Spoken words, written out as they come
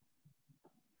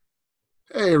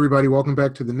Hey, everybody, welcome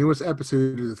back to the newest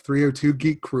episode of the 302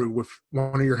 Geek Crew with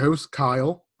one of your hosts,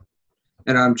 Kyle.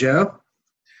 And I'm Joe.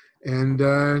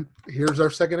 And here's our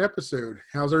second episode.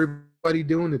 How's everybody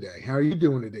doing today? How are you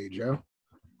doing today, Joe?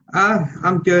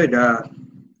 I'm good.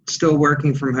 Still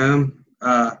working from home,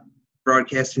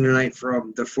 broadcasting tonight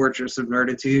from the Fortress of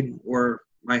Nerditude or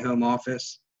my home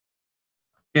office.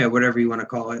 Yeah, whatever you want to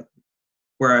call it,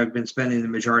 where I've been spending the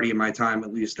majority of my time,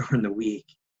 at least during the week.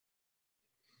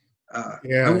 I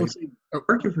Yeah. will say,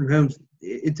 working from home,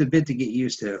 it's a bit to get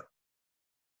used to.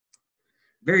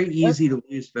 Very easy to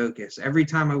lose focus. Every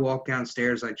time I walk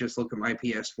downstairs, I just look at my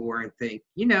PS4 and think,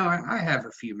 I have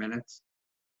a few minutes.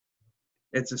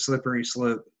 It's a slippery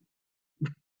slope.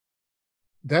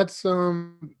 That's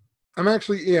I'm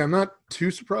actually, I'm not too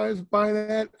surprised by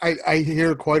that. I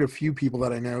hear quite a few people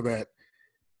that I know that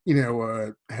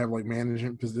have like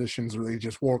management positions where they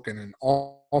just work in an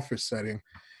office setting.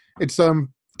 It's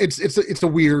a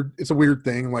weird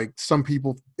thing. Like, some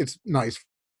people it's nice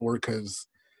for because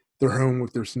they're home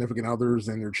with their significant others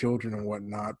and their children and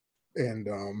whatnot, and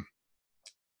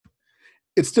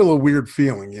it's still a weird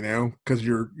feeling, because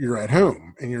you're at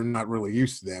home and you're not really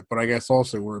used to that. But I guess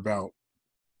also we're about,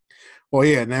 well,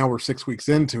 yeah, now we're 6 weeks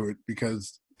into it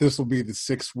because this will be the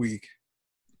 6th week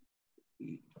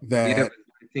Yeah, that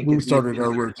I think we it needs started to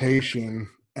our be. rotation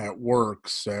at work,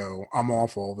 so I'm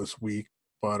off all this week.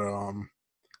 But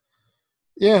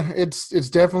yeah, it's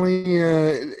definitely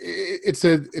it's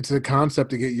a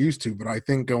concept to get used to. But I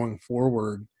think going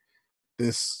forward,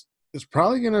 this is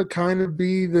probably going to kind of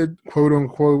be the quote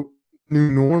unquote new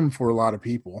norm for a lot of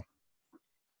people.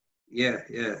 Yeah.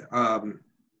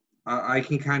 I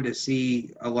can kind of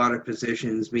see a lot of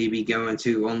positions maybe going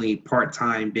to only part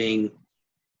time being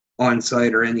on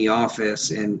site or in the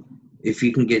office, and if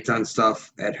you can get done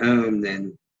stuff at home,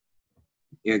 then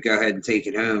go ahead and take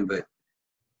it home. But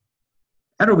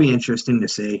that'll be interesting to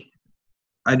see.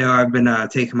 I know I've been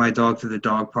taking my dog to the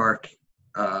dog park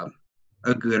uh,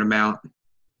 a good amount.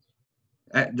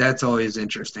 That's always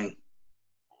interesting.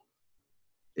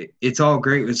 It's all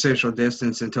great with social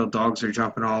distance until dogs are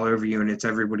jumping all over you and it's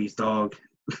everybody's dog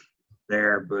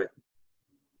there, but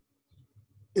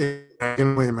I can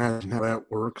only imagine how that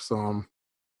works. Nice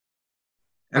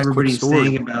quick everybody's story.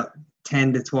 staying about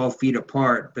 10 to 12 feet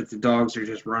apart, but the dogs are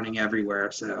just running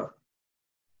everywhere. So,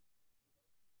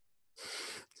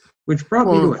 which brought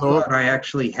me to Well, a thought I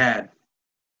actually had.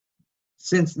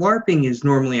 Since LARPing is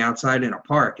normally outside in a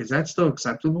park, is that still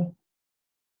acceptable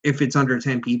if it's under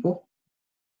 10 people?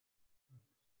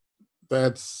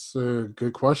 that's a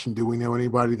good question. Do we know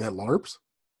anybody that LARPs?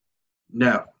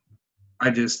 No. I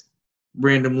just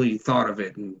randomly thought of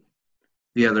it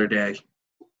the other day.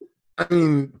 I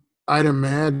mean, I'd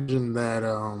imagine that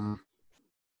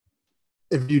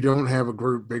if you don't have a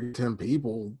group big 10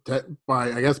 people, that by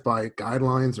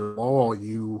guidelines or law,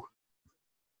 you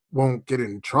won't get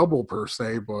in trouble per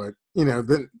se, but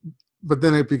then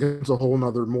it becomes a whole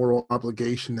nother moral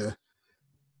obligation to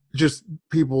just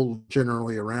people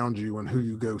generally around you and who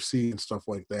you go see and stuff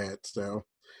like that. So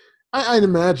I'd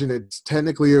imagine it's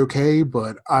technically okay,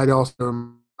 but I'd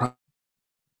also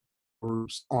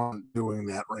aren't doing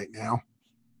that right now.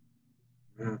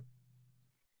 Uh,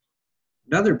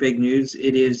 Another big news,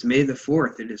 it is May the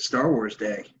 4th. It is Star Wars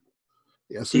Day.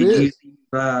 Yes, it Did you is.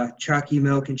 leave chalky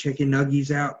milk and chicken nuggies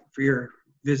out for your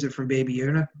visit from Baby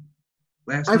Yoda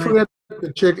last I night? forgot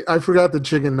the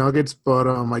chicken nuggets, but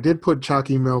I did put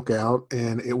chalky milk out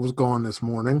and it was gone this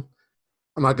morning.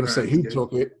 I'm not Oh, going to say that's who good.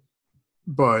 took it,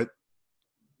 but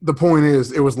the point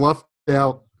is it was left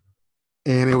out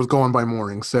and it was gone by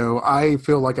morning. So I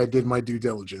feel like I did my due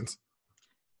diligence.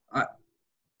 I,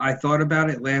 I thought about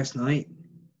it last night,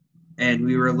 and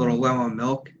we were a little low on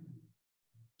milk,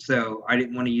 so I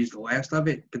didn't want to use the last of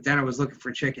it. But then I was looking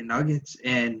for chicken nuggets,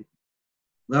 and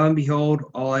lo and behold,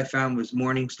 all I found was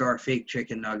Morningstar fake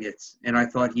chicken nuggets, and I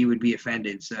thought he would be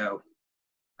offended, so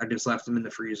I just left them in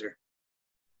the freezer.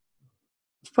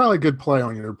 It's probably a good play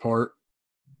on your part.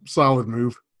 Solid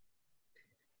move.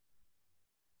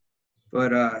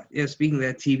 But yeah, speaking of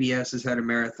that, TBS has had a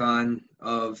marathon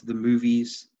of the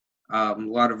movies, a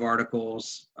lot of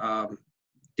articles.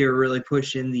 They were really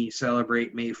pushing the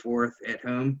Celebrate May 4th at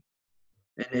Home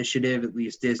initiative, at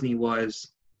least Disney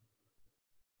was.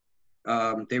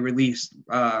 They released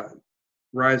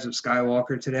Rise of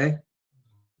Skywalker today.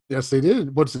 Yes, they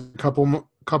did. What's a couple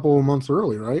of months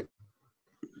early, right?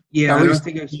 Yeah, At I don't least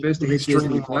think it was supposed to it'll be hit Disney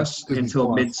streaming on Plus Disney until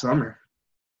Plus. midsummer.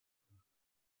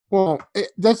 Well,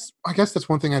 I guess that's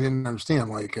one thing I didn't understand.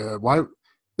 Like, why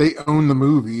they own the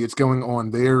movie? It's going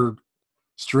on their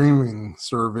streaming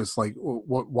service. Like,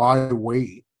 what? Why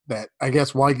wait? that I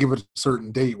guess why give it a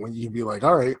certain date when you can be like,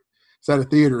 all right, it's out of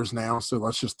theaters now, so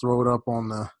let's just throw it up on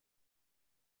the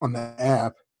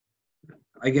app.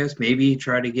 I guess maybe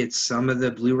try to get some of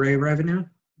the Blu-ray revenue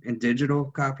and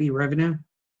digital copy revenue.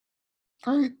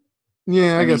 All right.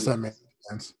 Yeah, I I guess mean, that makes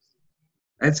sense.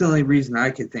 that's the only reason I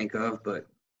could think of, but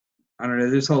I don't know.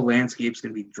 This whole landscape's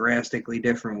going to be drastically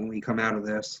different when we come out of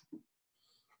this.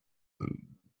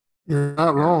 You're not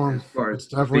As wrong. far as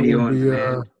It's definitely video going to on be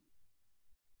demand.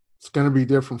 it's going to be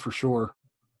different for sure.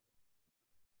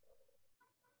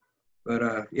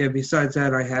 But yeah, besides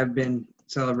that, I have been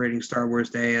celebrating Star Wars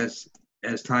Day as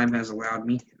time has allowed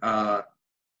me. I've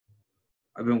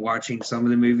been watching some of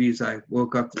the movies. I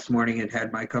woke up this morning and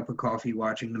had my cup of coffee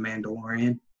watching The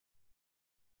Mandalorian,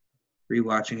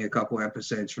 rewatching a couple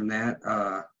episodes from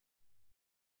that.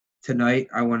 Tonight,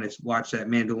 I want to watch that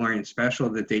Mandalorian special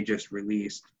that they just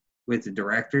released with the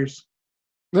directors.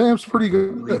 Yeah, it's pretty I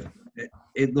believe good.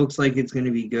 it looks like it's going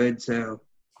to be good. So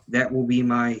that will be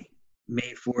my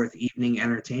May 4th evening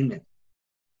entertainment.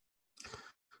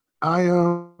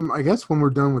 I guess when we're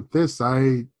done with this,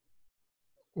 I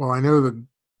know the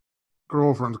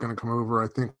girlfriend's going to come over. I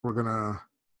think we're going to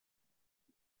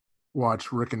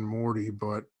watch Rick and Morty,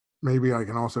 but maybe I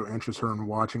can also interest her in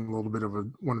watching a little bit of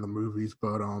one of the movies.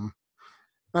 But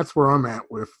that's where I'm at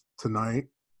with tonight.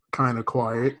 Kind of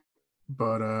quiet,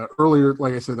 but earlier,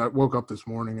 like I said, I woke up this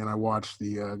morning and I watched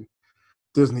the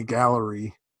Disney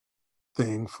Gallery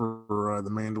thing for the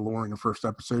Mandalorian first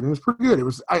episode, and it was pretty good. It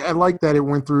was I like that it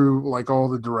went through like all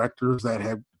the directors that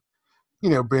had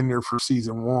been there for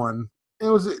season one. It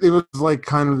was like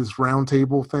kind of this round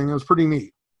table thing. It was pretty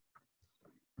neat.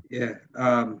 Yeah.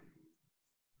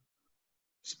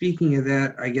 Speaking of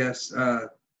that, I guess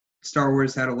Star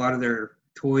Wars had a lot of their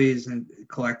toys and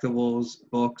collectibles,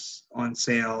 books on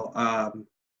sale.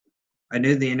 I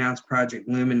know they announced Project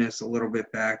Luminous a little bit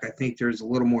back. I think there's a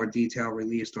little more detail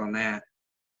released on that,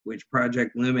 which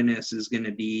Project Luminous is going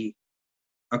to be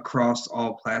across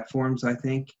all platforms, I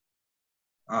think,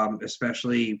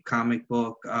 especially comic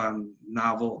book,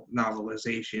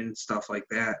 novelization, stuff like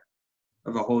that,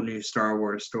 of a whole new Star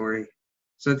Wars story.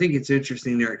 So I think it's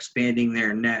interesting they're expanding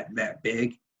their net that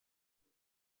big.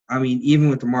 I mean, even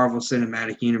with the Marvel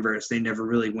Cinematic Universe, they never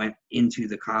really went into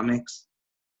the comics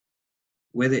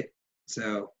with it.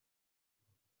 So,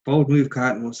 bold move,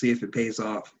 Cotton. We'll see if it pays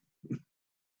off.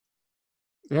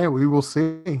 Yeah, we will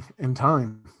see in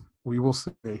time. We will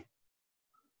see. All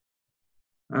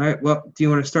right. Well, do you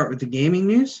want to start with the gaming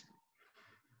news?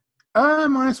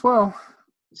 Might as well.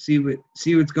 See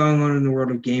what's going on in the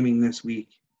world of gaming this week.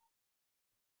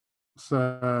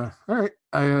 So, all right.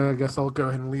 I guess I'll go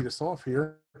ahead and lead us off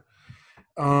here.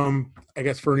 I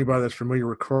guess for anybody that's familiar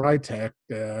with Crytek,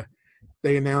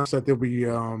 they announced that they'll be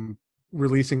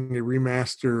releasing a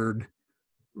remastered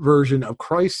version of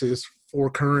Crysis for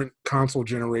current console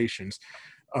generations.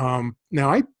 Now,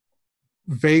 I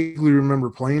vaguely remember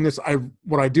playing this.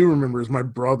 What I do remember is my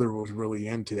brother was really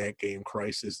into that game,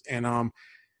 Crysis, and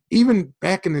even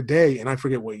back in the day, and I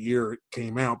forget what year it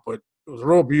came out, but it was a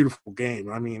real beautiful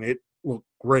game. I mean, it looked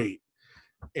great,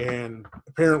 and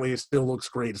apparently it still looks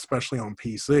great, especially on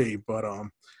PC. But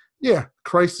yeah,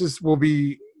 Crysis will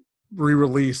be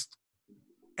re-released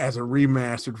as a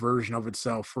remastered version of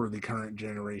itself for the current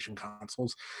generation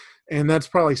consoles, and that's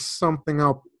probably something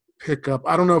I'll pick up.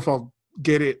 I don't know if I'll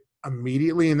get it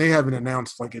immediately, and they haven't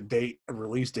announced like a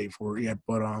release date for it yet,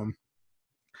 but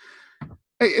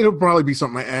it'll probably be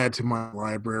something I add to my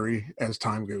library as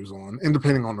time goes on, and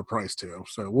depending on the price too.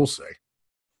 So we'll see.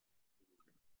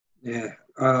 Yeah.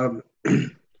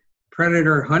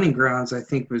 Predator Hunting Grounds, I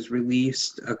think, was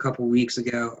released a couple weeks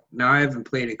ago. Now, I haven't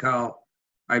played it, Kyle.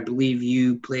 I believe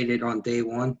you played it on day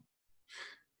one.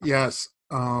 Yes,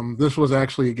 this was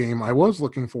actually a game I was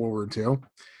looking forward to,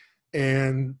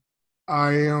 and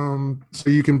I so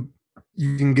you can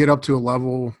get up to a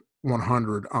level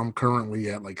 100. I'm currently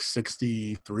at like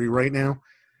 63 right now.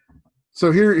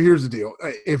 So here's the deal.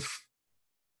 If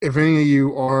any of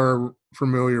you are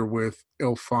familiar with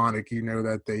Ilphonic, you know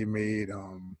that they made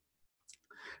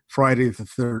Friday the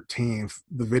 13th,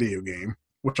 the video game,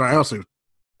 which I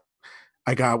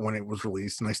got when it was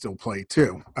released, and I still play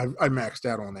too. I maxed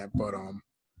out on that, but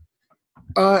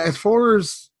as far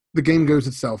as the game goes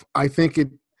itself, I think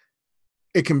it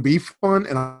can be fun,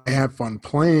 and I have fun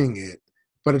playing it,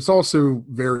 but it's also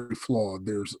very flawed.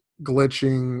 There's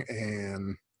glitching,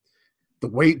 and the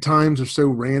wait times are so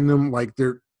random. Like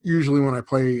they're usually when I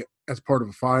play as part of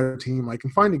a fire team, I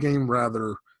can find a game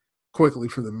rather quickly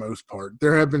for the most part.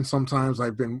 There have been some times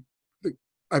I've been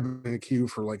in a queue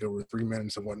for like over 3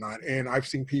 minutes and whatnot, and I've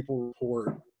seen people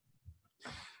report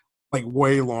like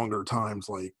way longer times,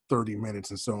 like 30 minutes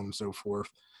and so on and so forth.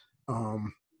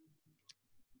 Um,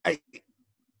 I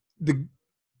the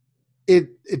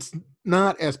it's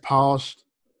not as polished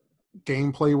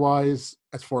gameplay wise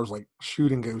as far as like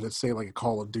shooting goes. Let's say like a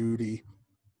Call of Duty,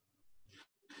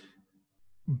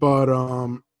 but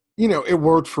it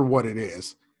worked for what it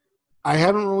is. I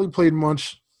haven't really played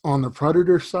much on the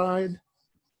Predator side,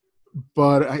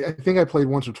 but I think I played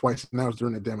once or twice, and that was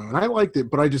during the demo, and I liked it,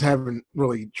 but I just haven't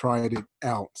really tried it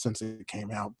out since it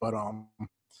came out. But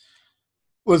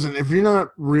listen, if you're not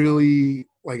really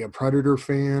like a Predator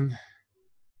fan,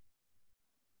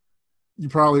 you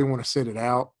probably want to sit it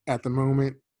out at the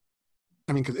moment.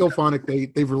 I mean, because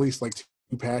IllFonic, they've released like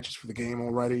 2 patches for the game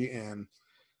already, and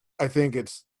I think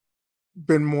it's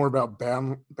been more about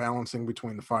balancing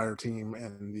between the Fire team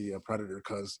and the Predator,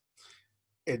 because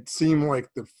it seemed like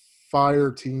the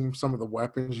Fire team, some of the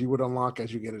weapons you would unlock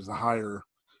as you get as a higher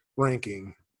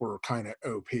ranking were kind of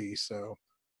OP. So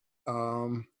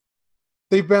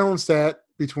they balanced that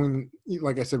between,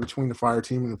 like I said, between the Fire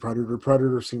team and the Predator.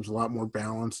 Predator seems a lot more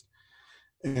balanced.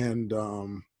 And,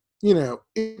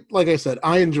 like I said,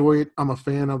 I enjoy it. I'm a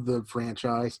fan of the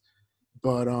franchise.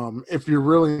 But if you're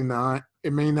really not,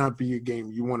 it may not be a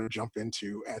game you want to jump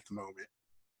into at the moment.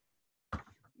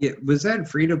 Yeah, was that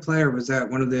free to play, or was that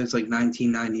one of those like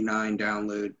 1999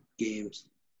 download games?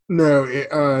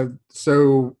 No,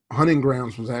 so Hunting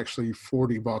Grounds was actually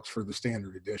 $40 for the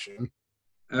standard edition.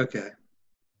 Okay.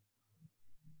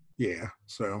 Yeah,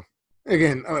 so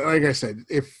again, like I said,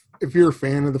 if you're a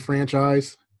fan of the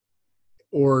franchise,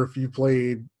 or if you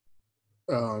played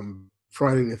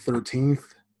Friday the 13th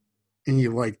and you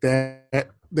like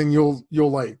that, then you'll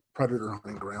like Predator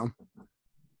Hunting Ground.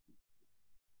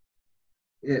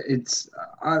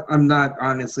 I'm not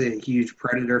honestly a huge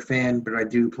Predator fan, but I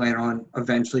do plan on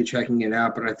eventually checking it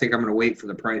out. But I think I'm going to wait for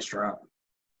the price drop.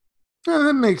 Yeah,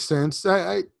 that makes sense.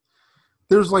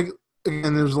 There's like,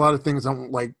 again, there's a lot of things I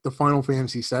don't like. The Final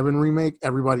Fantasy VII remake,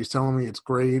 everybody's telling me it's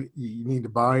great. You need to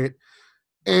buy it,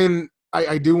 and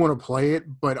I do want to play it,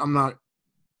 but I'm not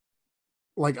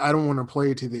like, I don't want to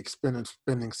play it to the expense of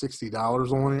spending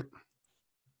 $60 on it.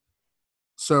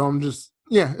 So I'm just,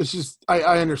 yeah, it's just,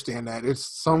 I understand that. It's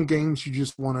some games you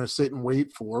just want to sit and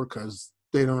wait for because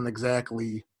they don't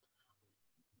exactly,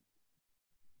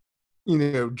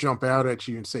 jump out at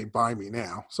you and say, buy me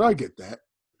now. So I get that.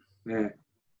 Yeah.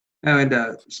 Oh,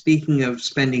 and speaking of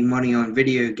spending money on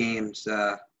video games,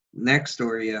 next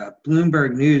story,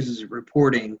 Bloomberg News is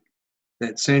reporting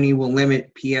that Sony will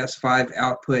limit PS5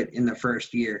 output in the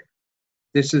first year.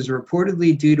 This is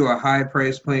reportedly due to a high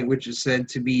price point, which is said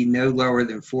to be no lower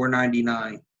than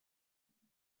 $499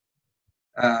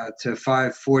 to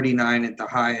 $549 at the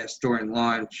highest during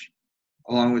launch,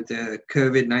 along with the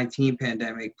COVID-19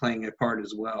 pandemic playing a part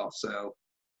as well. So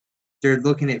they're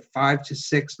looking at 5 to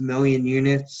 6 million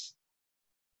units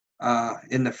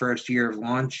in the first year of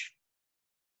launch.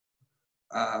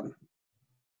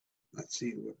 Let's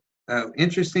see.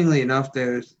 Interestingly enough,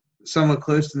 there's someone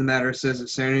close to the matter says that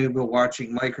Sony will be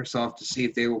watching Microsoft to see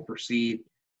if they will proceed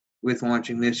with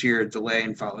launching this year, delay,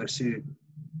 and follow suit.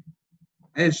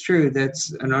 It's true.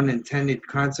 That's an unintended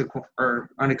consequence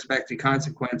or unexpected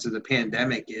consequence of the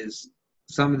pandemic. Is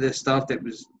some of this stuff that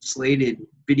was slated,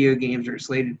 video games are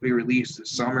slated to be released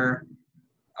this summer.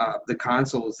 The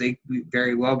consoles, they could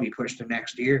very well be pushed to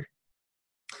next year.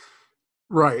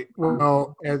 Right.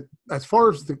 Well, as far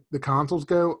as the consoles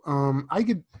go, I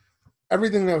could,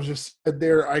 everything that was just said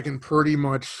there, I can pretty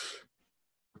much,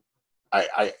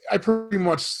 I pretty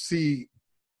much see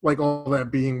like all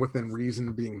that being within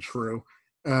reason, being true.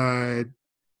 I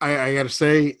got to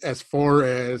say, as far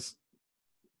as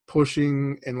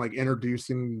pushing and like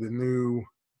introducing the new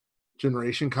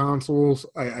generation consoles,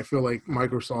 I feel like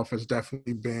Microsoft has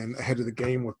definitely been ahead of the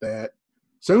game with that.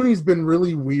 Sony's been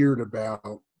really weird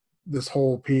about this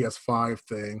whole PS5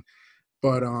 thing,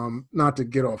 but not to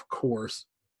get off course.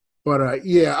 But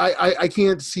yeah, I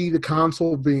can't see the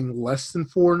console being less than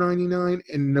 $499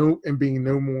 and being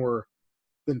no more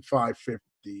than $550,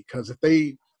 because if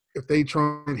they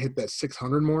try and hit that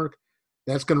 600 mark,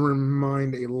 that's going to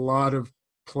remind a lot of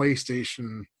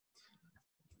PlayStation,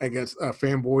 I guess,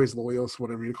 fanboys, loyalists,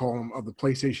 whatever you call them, of the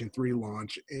PlayStation 3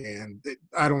 launch, and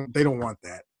they don't want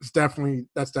that. That's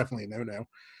definitely a no-no.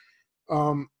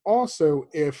 Also,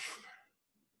 if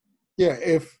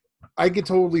I could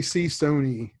totally see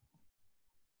Sony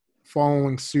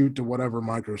following suit to whatever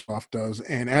Microsoft does,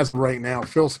 and as of right now,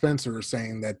 Phil Spencer is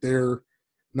saying that they're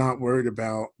not worried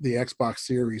about the Xbox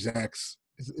Series X.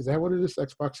 Is that what it is?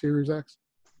 Xbox Series X?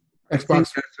 I think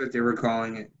that's what they were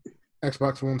calling it.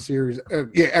 Xbox One Series.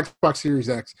 Yeah, Xbox Series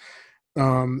X.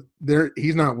 There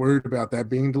he's not worried about that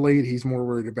being delayed. He's more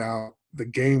worried about the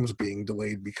games being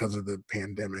delayed because of the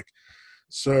pandemic.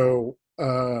 So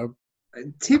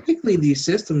Typically, these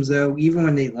systems, though, even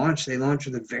when they launch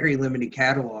with a very limited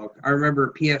catalog. I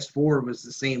remember PS4 was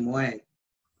the same way,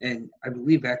 and I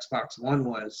believe Xbox One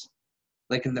was.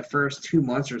 Like in the first 2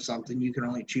 months or something, you could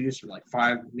only choose from like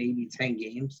 5, maybe 10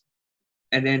 games,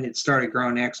 and then it started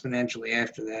growing exponentially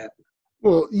after that.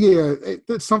 well, yeah,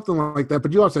 it's something like that.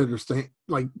 But you also understand,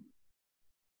 like,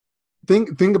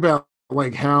 think about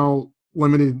like how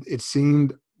limited it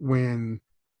seemed when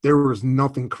there was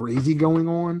nothing crazy going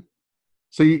on.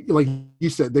 So you like you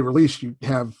said, they released you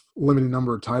have limited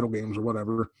number of title games or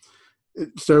whatever.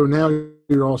 So now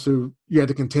you had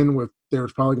to contend with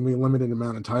there's probably going to be a limited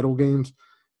amount of title games,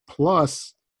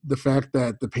 plus the fact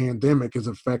that the pandemic is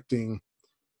affecting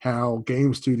how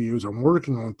game studios are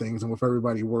working on things, and with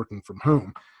everybody working from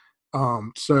home.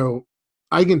 So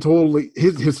I can totally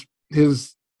his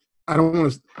I don't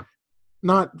want to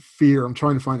not fear. I'm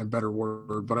trying to find a better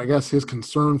word, but I guess his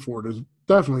concern for it is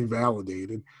definitely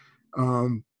validated.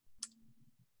 Um,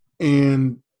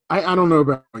 and I don't know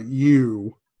about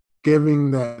you,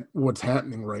 given that what's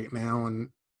happening right now, and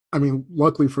I mean,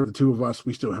 luckily for the two of us,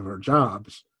 we still have our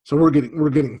jobs, so we're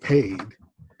getting paid.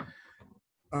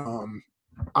 Um,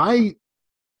 I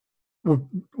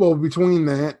well between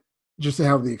that, just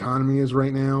how the economy is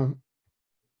right now,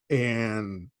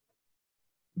 and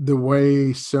the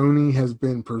way Sony has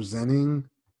been presenting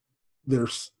their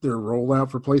their rollout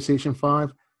for PlayStation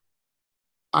 5,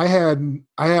 I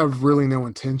have really no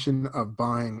intention of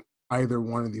buying either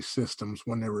one of these systems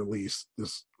when they release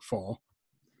this fall.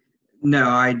 No,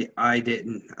 I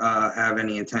didn't have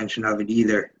any intention of it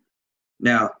either.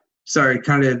 Now, sorry,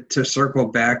 kind of to circle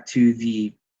back to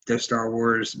the Star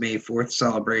Wars May 4th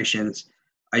celebrations,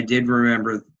 I did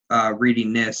remember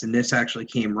reading this, and this actually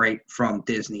came right from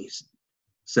Disney's.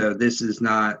 So this is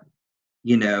not,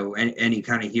 any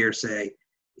kind of hearsay.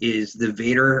 Is the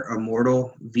Vader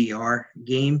Immortal VR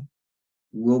game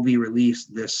will be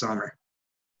released this summer.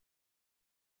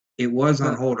 It was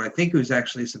on Uh, hold. I think it was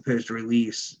actually supposed to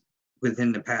release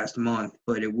within the past month,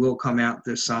 but it will come out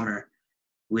this summer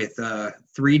with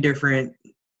three different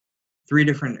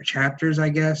chapters, I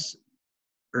guess,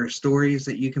 or stories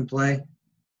that you can play,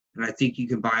 and I think you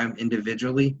can buy them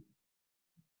individually.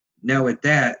 Now with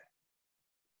that,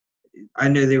 I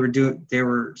know they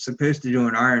were supposed to do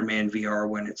an Iron Man VR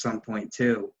one at some point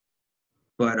too,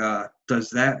 but does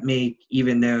that make,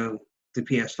 even though the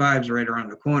PS5 is right around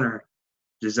the corner,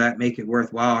 does that make it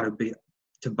worthwhile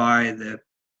to buy the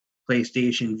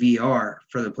PlayStation VR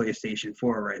for the PlayStation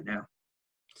 4 right now?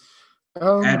 At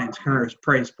um, its current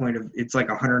price point of, it's like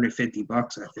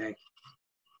 $150, I think.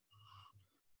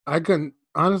 I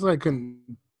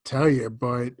couldn't tell you,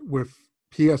 but with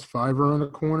PS5 around the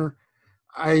corner,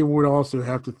 I would also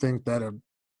have to think that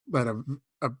that a,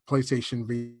 a PlayStation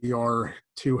VR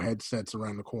 2 headsets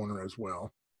around the corner as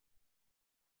well.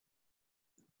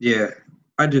 Yeah,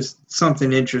 I just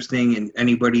something interesting, and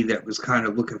anybody that was kind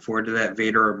of looking forward to that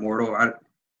Vader Immortal.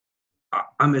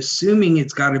 I'm assuming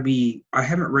it's got to be. I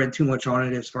haven't read too much on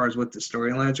it as far as what the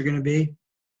storylines are going to be,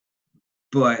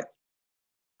 but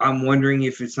I'm wondering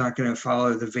if it's not going to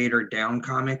follow the Vader Down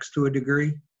comics to a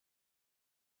degree,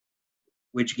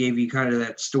 which gave you kind of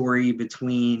that story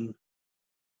between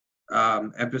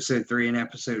episode 3 and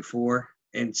episode 4,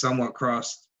 and somewhat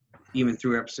crossed even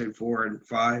through episode 4 and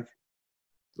 5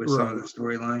 with some of Right. the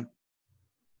storyline.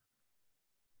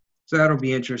 So that'll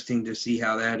be interesting to see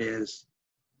how that is.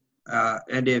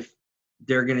 And if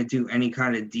they're going to do any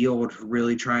kind of deal to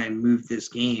really try and move this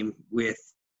game with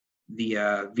the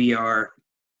VR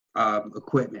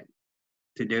equipment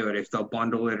to do it, if they'll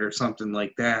bundle it or something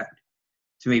like that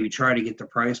to maybe try to get the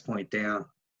price point down.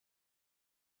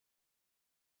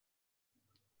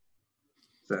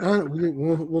 So,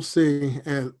 We'll see,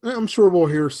 and I'm sure we'll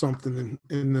hear something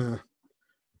in the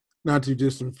not too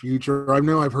distant future. I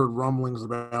know I've heard rumblings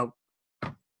about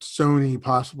Sony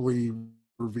possibly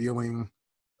revealing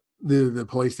the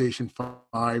PlayStation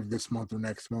 5 this month or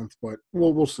next month, but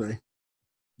we'll see.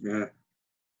 yeah.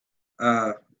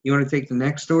 You want to take the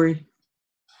next story?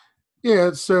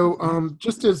 Yeah, so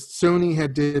just as Sony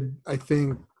had did, I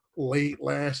think late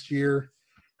last year,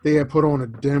 they had put on a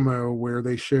demo where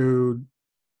they showed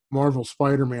Marvel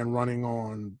Spider-Man running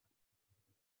on,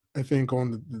 I think,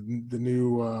 on the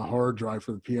new hard drive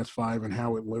for the PS5 and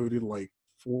how it loaded like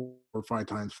 4 or 5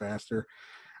 times faster.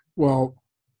 Well,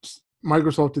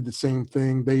 Microsoft did the same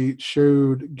thing. They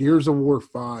showed Gears of War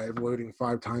 5 loading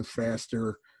 5 times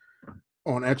faster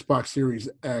on Xbox Series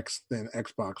X than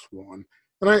Xbox One.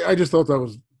 And I just thought that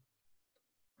was,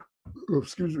 oh,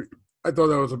 excuse me. I thought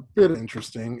that was a bit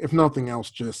interesting, if nothing else,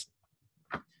 just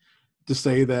to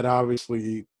say that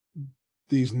obviously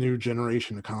these new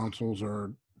generation of consoles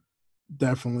are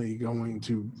definitely going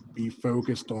to be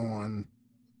focused on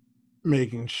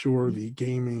making sure the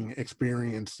gaming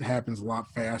experience happens a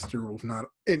lot faster with not,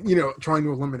 and trying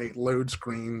to eliminate load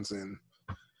screens and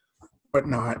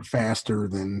whatnot faster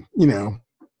than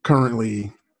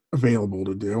currently available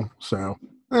to do. So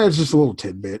it's just a little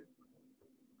tidbit.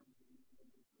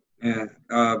 Yeah,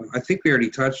 I think we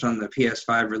already touched on the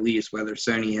PS5 release, whether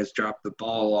Sony has dropped the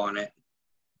ball on it.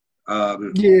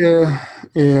 Yeah.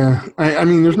 I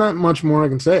mean, there's not much more I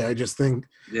can say. I just think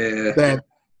Yeah,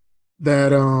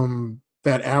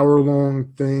 that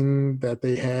hour-long thing that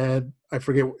they had, I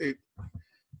forget it.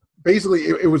 Basically,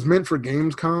 it was meant for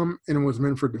Gamescom and it was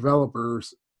meant for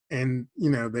developers, and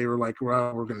they were like,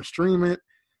 well, we're going to stream it,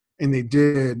 and they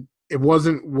did. It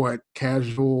wasn't what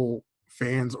casual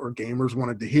fans or gamers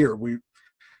wanted to hear. We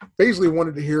basically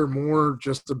wanted to hear more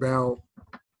just about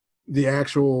the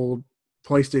actual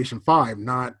PlayStation 5,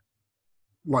 not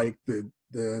like the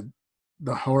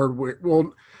hardware.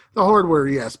 Well, the hardware,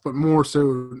 yes, but more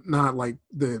so not like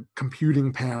the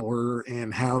computing power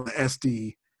and how the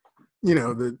SD,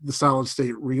 the solid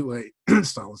state relay,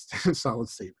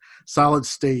 solid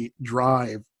state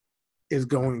drive is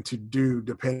going to do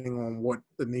depending on what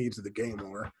the needs of the game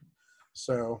are.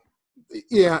 So,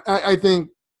 yeah, I think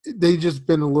they just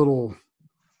been a little.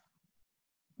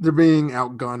 They're being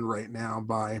outgunned right now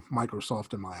by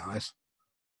Microsoft in my eyes.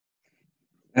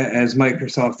 as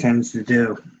Microsoft tends to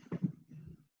do.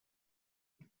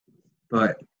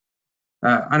 But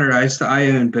I don't know. I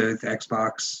own both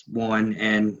Xbox One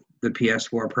and the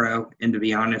PS4 Pro, and to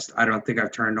be honest, I don't think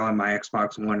I've turned on my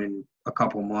Xbox One in a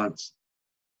couple months.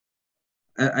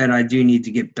 And I do need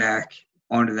to get back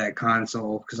onto that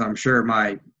console because I'm sure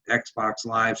my Xbox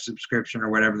Live subscription or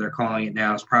whatever they're calling it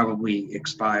now is probably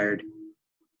expired.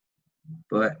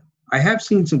 But I have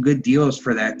seen some good deals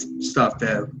for that stuff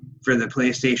though, for the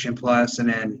PlayStation Plus, and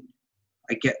then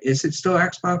is it still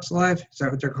Xbox Live? Is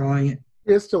that what they're calling it?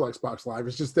 It's still Xbox Live.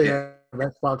 It's just they Yeah.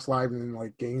 have Xbox Live and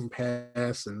like Game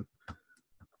Pass and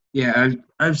Yeah,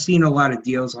 I've seen a lot of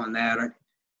deals on that.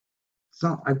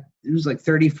 It was like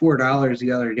 $34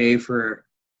 the other day for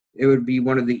it would be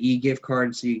one of the e-gift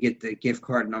cards, so you get the gift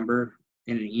card number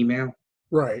in an email.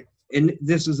 right. And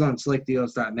this was on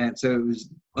slickdeals.net, so it was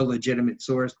a legitimate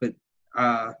source. But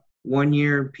 1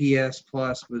 year PS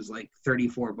Plus was like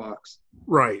 $34.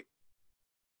 Right.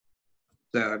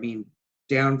 So I mean,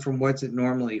 down from what's it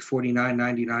normally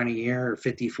 $49.99 a year or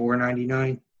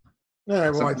 $54.99, Yeah,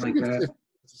 well, I something think like that.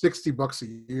 it's $60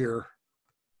 a year.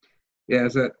 Yeah,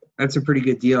 that's a pretty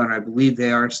good deal, and I believe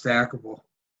they are stackable.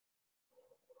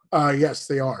 Yes,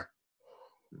 they are.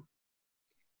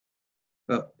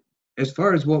 But as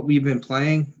far as what we've been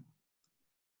playing,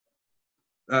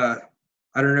 I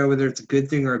don't know whether it's a good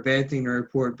thing or a bad thing to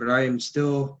report, but I am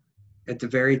still at the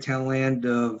very tail end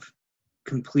of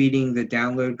completing the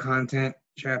download content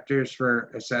chapters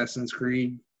for Assassin's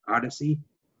Creed Odyssey.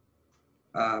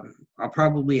 I'll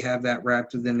probably have that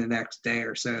wrapped within the next day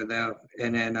or so, though.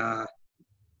 And then I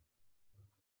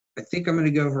think I'm going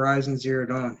to go Horizon Zero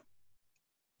Dawn.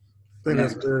 I think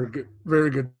that's a very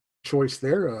good choice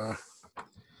there.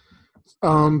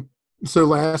 So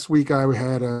last week I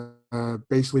had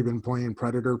basically been playing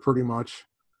Predator pretty much,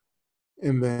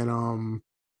 and then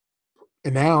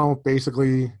and now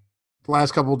basically the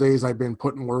last couple of days I've been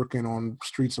putting work in on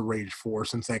Streets of Rage 4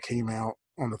 since that came out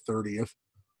on the 30th.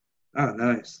 Oh,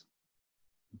 nice.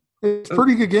 It's a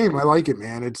pretty good game. I like it,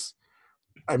 man. It's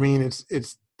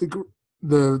the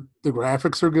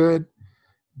graphics are good,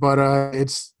 but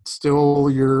it's still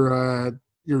your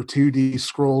 2D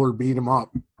scroller beat 'em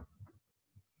up.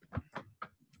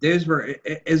 Those were,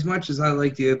 as much as I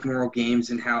like the open world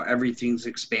games and how everything's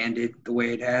expanded the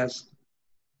way it has,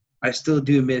 I still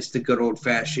do miss the good old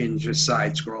fashioned just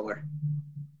side scroller.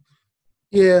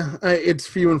 Yeah, it's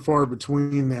few and far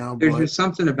between now. There's but just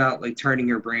something about like turning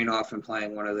your brain off and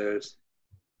playing one of those.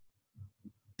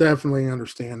 Definitely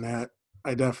understand that.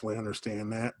 I definitely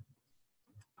understand that.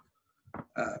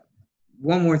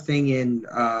 One more thing in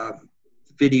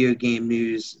video game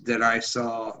news that I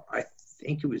saw, I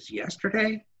think it was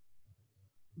yesterday,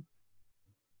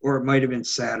 or it might have been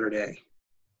Saturday.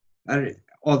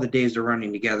 All the days are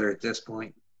running together at this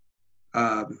point.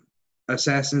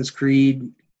 Assassin's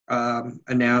Creed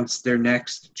announced their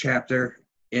next chapter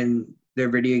in their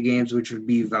video games, which would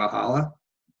be Valhalla.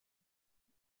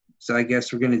 So I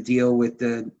guess we're going to deal with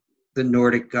the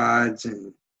Nordic gods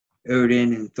and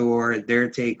Odin and Thor, their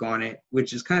take on it,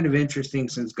 which is kind of interesting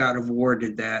since God of War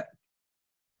did that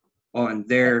on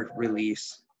their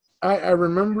release. I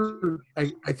remember. I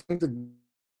think the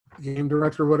game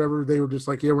director or whatever, they were just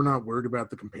like, yeah, we're not worried about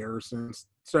the comparisons.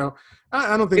 So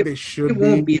I don't think It they it should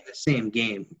won't be. be the same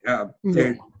game. No,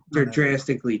 They're no.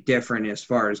 drastically different as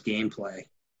far as gameplay,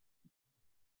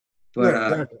 but Yeah,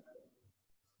 exactly.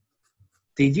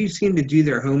 they do seem to do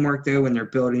their homework though when they're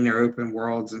building their open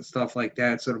worlds and stuff like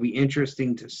that. So it'll be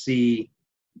interesting to see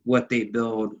what they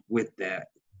build with that.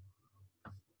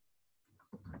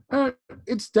 Uh,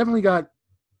 it's definitely got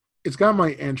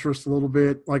my interest a little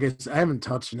bit. Like I haven't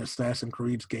touched an Assassin's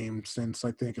Creed game since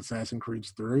I think Assassin's Creed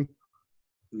 3.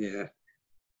 Yeah.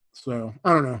 So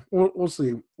I don't know. We'll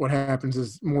see what happens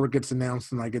as more gets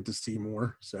announced and I get to see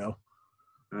more. So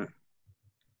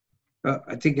Uh,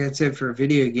 I think that's it for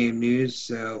video game news.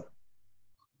 So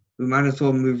we might as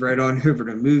well move right on over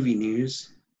to movie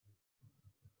news.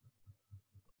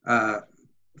 Uh,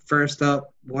 First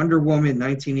up, Wonder Woman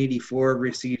 1984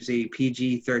 receives a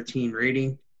PG-13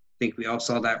 rating. I think we all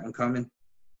saw that one coming.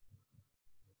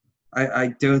 I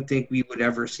don't think we would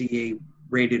ever see a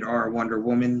rated R Wonder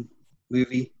Woman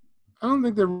movie. I don't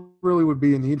think there really would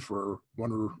be a need for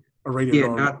a rated Yeah,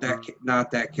 R. not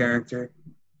that character.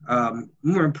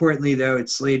 More importantly, though,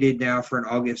 it's slated now for an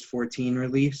August 14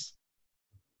 release.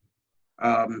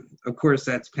 Of course,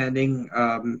 that's pending.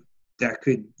 That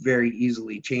could very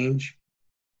easily change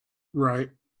Right.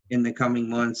 in the coming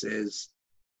months, as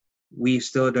we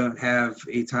still don't have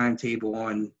a timetable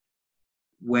on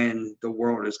when the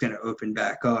world is going to open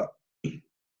back up,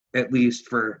 at least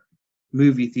for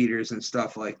movie theaters and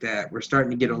stuff like that. We're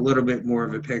starting to get a little bit more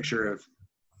of a picture of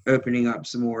opening up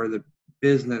some more of the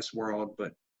business world,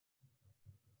 but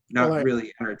Well, not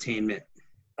really entertainment.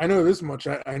 I know this much.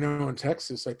 I know in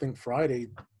Texas, I think Friday,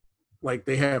 like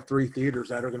they have 3 theaters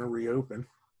that are going to reopen.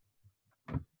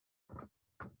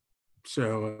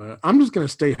 So I'm just going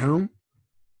to stay home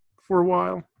for a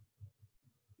while.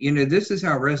 You know, this is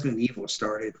how Resident Evil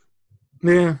started.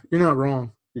 Yeah, you're not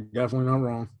wrong. You're definitely not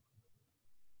wrong.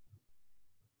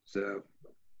 So,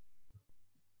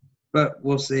 but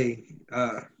we'll see.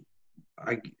 I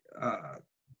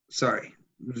sorry,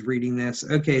 I was reading this.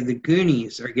 Okay, the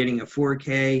Goonies are getting a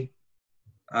 4K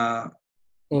Ultra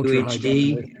high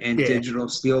UHD definition. and Yeah. digital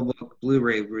steelbook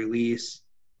Blu-ray release.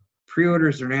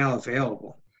 Pre-orders are now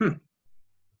available.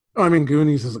 I mean,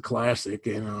 Goonies is a classic,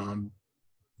 and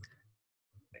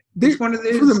It's one of for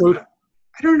the those. most,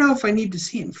 I don't know if I need to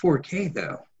see it in 4K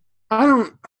though. I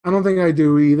don't think I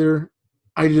do either.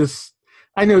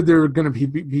 I know there are going to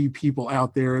be people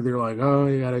out there. They're like, oh,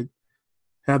 you got to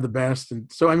have the best, and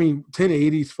so I mean,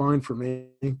 1080 is fine for me,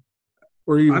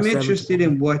 or even I'm interested 720.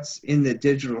 in what's in the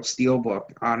digital steelbook,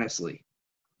 honestly.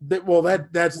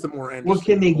 That's the more What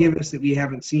can interesting they part. give us that we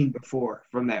haven't seen before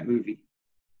from that movie?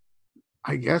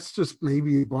 I guess just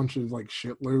maybe a bunch of like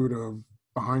shitload of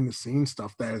behind the scenes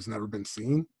stuff that has never been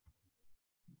seen.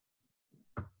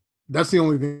 That's the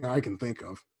only thing I can think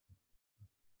of.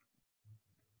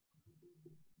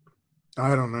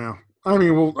 I don't know. I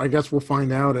mean, I guess we'll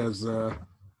find out as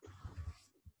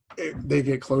they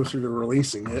get closer to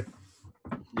releasing it.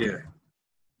 Yeah.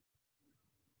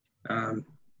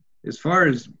 As far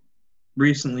as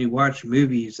recently watched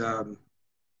movies,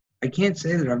 I can't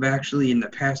say that I've actually in the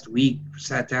past week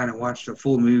sat down and watched a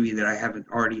full movie that I haven't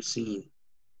already seen.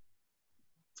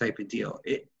 Type of deal.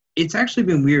 It's actually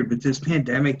been weird with this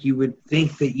pandemic. You would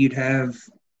think that you'd have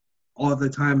all the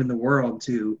time in the world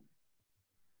to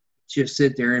just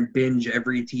sit there and binge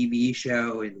every TV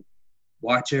show and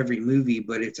watch every movie,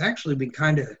 but it's actually been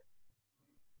kind of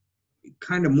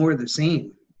more the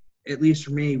same, at least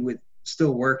for me, with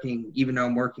still working, even though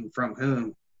I'm working from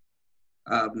home.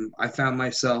 I found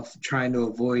myself trying to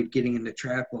avoid getting in the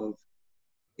trap of,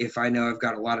 if I know I've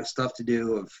got a lot of stuff to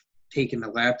do, of taking the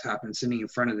laptop and sitting in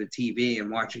front of the TV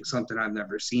and watching something I've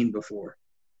never seen before.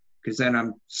 Because then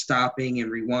I'm stopping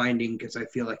and rewinding because I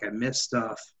feel like I missed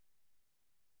stuff.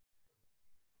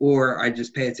 Or I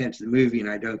just pay attention to the movie and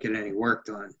I don't get any work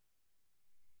done.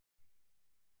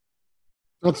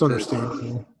 That's So,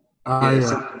 understandable.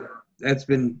 so that's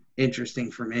been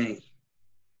interesting for me.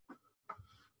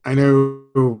 I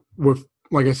know with,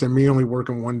 like I said, me only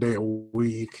working 1 day a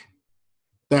week,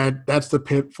 that's the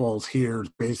pitfalls here.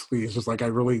 Basically, it's just like I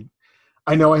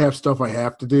know I have stuff I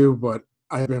have to do, but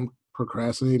I've been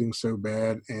procrastinating so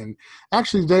bad. And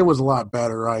actually, today was a lot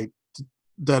better. I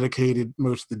dedicated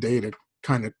most of the day to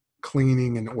kind of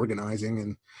cleaning and organizing,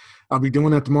 and I'll be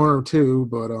doing that tomorrow too.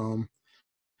 But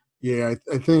yeah,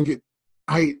 I think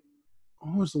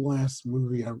what was the last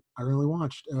movie I really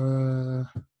watched? Oh,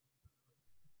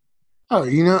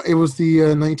 it was the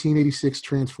 1986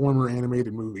 Transformer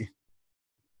animated movie.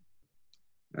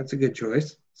 That's a good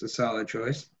choice. It's a solid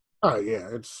choice. Oh yeah,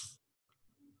 it's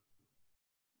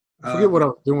I forget what I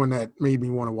Um, was doing that made me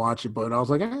want to watch it, but I was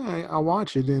like, I'll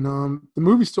watch it, and the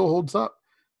movie still holds up.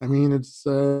 I mean, it's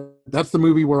that's the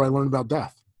movie where I learned about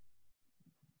death.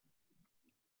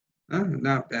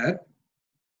 not bad.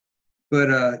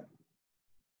 But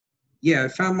yeah, I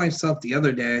found myself the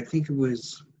other day. I think it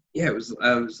was yeah, it was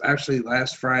I was actually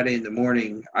last Friday in the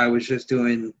morning. I was just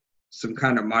doing some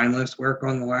kind of mindless work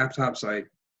on the laptop, so I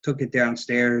took it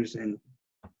downstairs and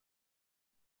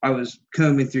I was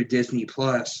combing through Disney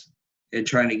Plus and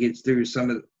trying to get through some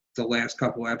of the last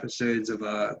couple episodes of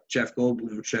Jeff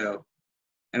Goldblum show,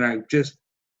 and I just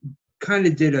kind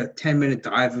of did a 10-minute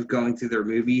dive of going through their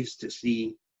movies to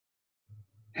see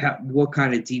what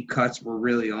kind of deep cuts were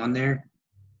really on there.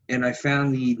 And I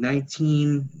found the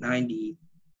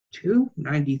 1992,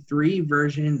 93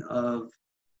 version of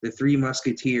The Three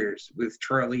Musketeers with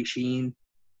Charlie Sheen,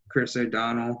 Chris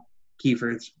O'Donnell,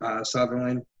 Kiefer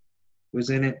Sutherland was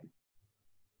in it,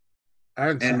 I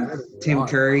haven't seen and that in a Tim while.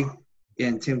 Curry.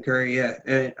 And Tim Curry, yeah.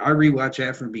 And I rewatched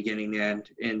that from beginning to end,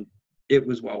 and it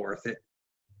was well worth it.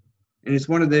 And it's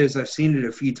one of those I've seen it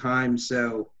a few times,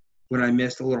 so when I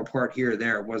missed a little part here or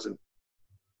there, it wasn't,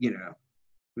 there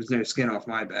was no skin off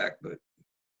my back,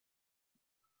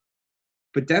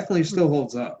 but definitely still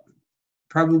holds up.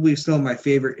 Probably still my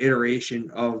favorite iteration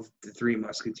of the Three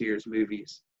Musketeers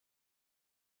movies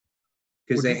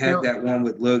because Would they you had count? that one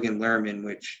with Logan Lerman,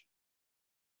 which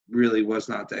really was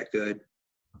not that good.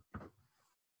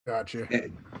 Gotcha.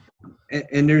 And,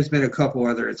 and there's been a couple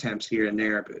other attempts here and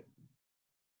there, but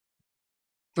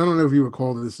I don't know if you would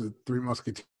call this a Three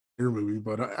Musketeer movie,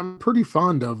 but I'm pretty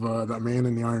fond of The Man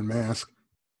in the Iron Mask.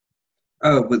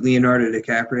 oh, with Leonardo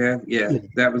DiCaprio, yeah, Yeah.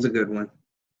 that was a good one.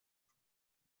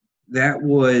 That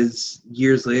was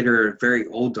years later, a very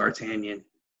old D'Artagnan, I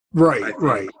Right, think.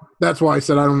 right. That's why I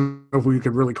said I don't know if we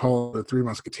could really call it a Three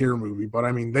Musketeer movie, but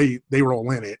I mean they were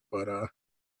all in it, but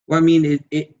Well, I mean,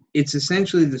 it's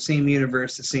essentially the same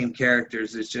universe, the same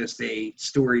characters. It's just a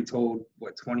story told,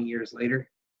 20 years later,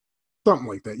 something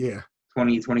like that. Yeah.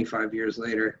 20, 25 years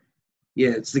later.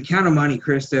 Yeah, it's the Count of Monte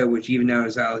Cristo, which even though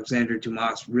it's Alexander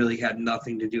Dumas, really had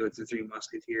nothing to do with the Three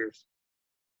Musketeers,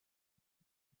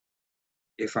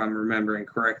 if I'm remembering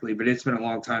correctly. But it's been a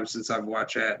long time since I've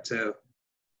watched that too.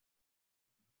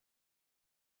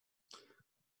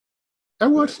 I But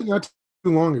watched it not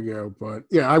too long ago, but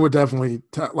yeah, I would definitely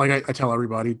like I tell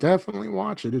everybody, definitely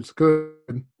watch it. It's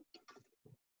good.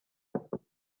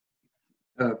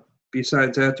 uh,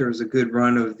 besides that, there was a good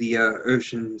run of the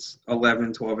Ocean's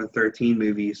 11, 12, and 13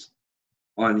 movies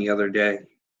on the other day.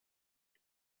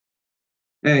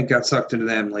 And got sucked into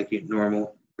them like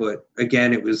normal. But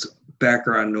again, it was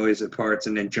background noise at parts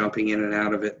and then jumping in and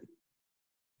out of it.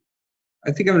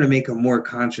 I think I'm going to make a more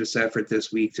conscious effort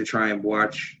this week to try and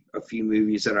watch a few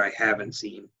movies that I haven't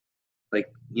seen.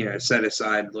 Like, set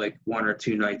aside like one or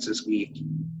two nights this week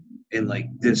and like,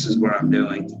 this is what I'm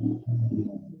doing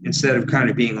instead of kind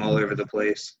of being all over the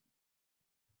place.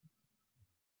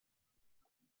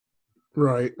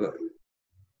 Right. But,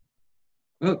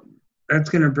 well, that's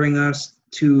going to bring us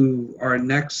to our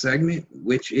next segment,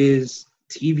 which is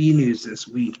TV news this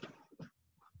week.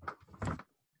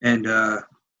 And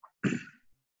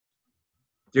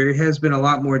there has been a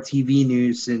lot more TV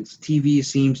news since TV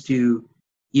seems to,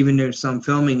 even though some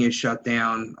filming is shut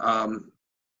down,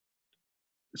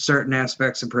 certain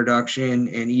aspects of production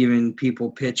and even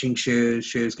people pitching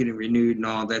shows getting renewed and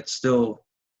all that's still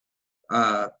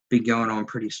been going on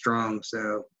pretty strong.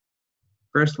 So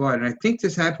first of all, and I think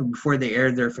this happened before they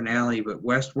aired their finale, but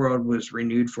Westworld was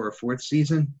renewed for a fourth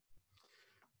season.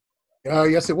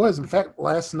 Yes, it was. In fact,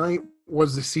 last night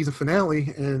was the season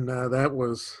finale, and that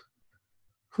was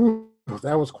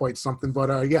quite something.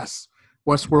 But yes,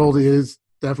 Westworld is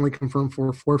definitely confirmed for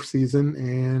a fourth season,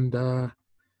 and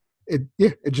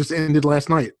it just ended last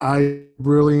night. I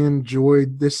really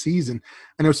enjoyed this season.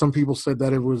 I know some people said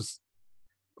that it was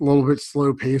a little bit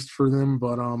slow paced for them,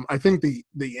 but I think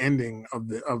the ending of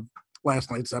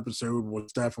last night's episode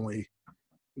was definitely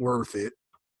worth it.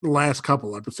 The last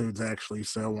couple episodes actually,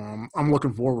 so I'm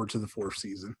looking forward to the fourth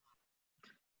season.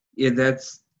 Yeah,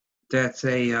 that's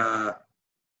a uh,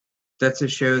 that's a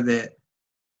show that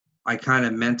I kind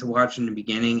of meant to watch in the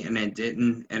beginning and then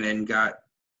didn't, and then got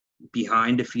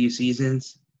behind a few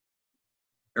seasons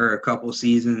or a couple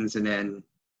seasons, and then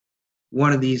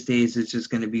one of these days it's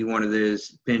just going to be one of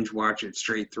those binge watch it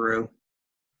straight through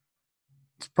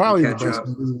It's and probably the catch best up.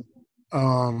 movie.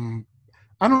 Um,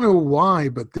 I don't know why,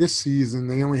 but this season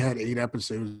they only had 8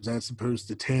 episodes as opposed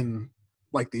to 10,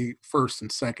 like the first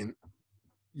and second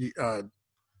uh,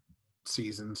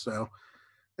 season. So,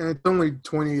 and it's only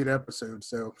 28 episodes,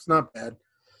 so it's not bad.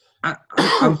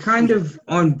 I'm kind of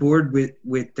on board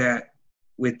with that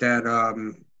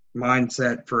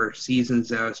mindset for seasons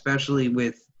though, especially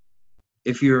with,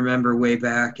 if you remember way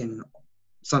back, and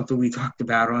something we talked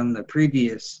about on the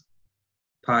previous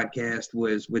podcast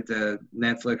was with the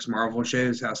Netflix Marvel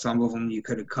shows, how some of them you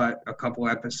could have cut a couple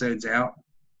episodes out,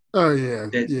 Oh yeah,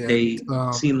 that yeah. they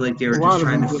seemed like they A were just lot of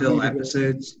trying them to didn't fill need to get.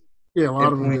 episodes Yeah, a lot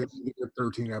at of them didn't points. need to get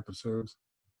 13 episodes.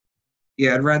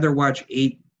 Yeah, I'd rather watch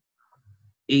eight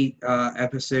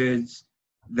episodes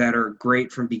that are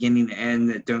great from beginning to end,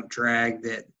 that don't drag,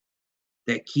 that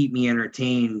keep me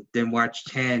entertained, than watch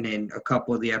 10 and a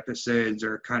couple of the episodes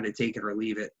are kind of take it or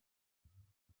leave it.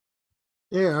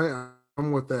 Yeah,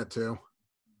 I'm with that too.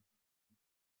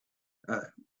 Uh,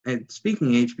 and speaking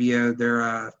of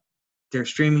HBO, their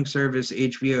streaming service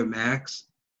HBO Max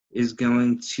is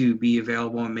going to be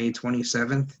available on May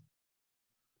 27th.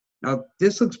 Now,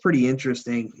 this looks pretty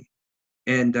interesting,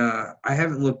 and I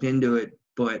haven't looked into it,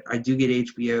 but I do get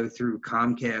HBO through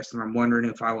Comcast, and I'm wondering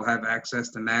if I will have access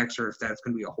to Max or if that's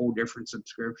going to be a whole different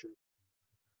subscription.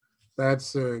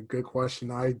 That's a good question.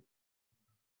 I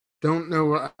don't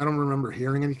know. I don't remember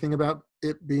hearing anything about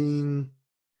it being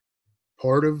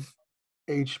part of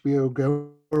HBO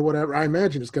Go or whatever. I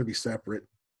imagine it's going to be separate.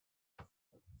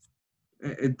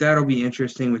 That'll be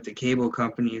interesting with the cable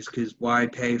companies, because why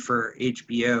pay for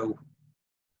HBO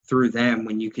through them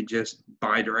when you could just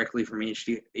buy directly from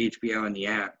HBO in the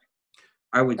app?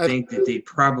 I would That's, think that they'd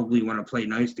probably want to play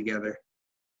nice together.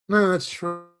 no, that's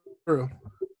true. So,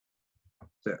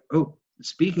 oh,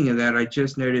 speaking of that, I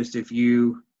just noticed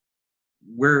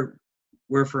we're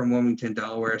we're from Wilmington,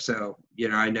 Delaware, so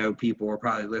I know people are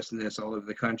probably listening to this all over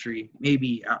the country,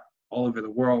 maybe all over the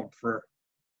world for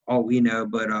all we know.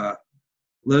 But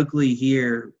locally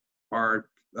here, our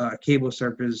cable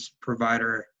service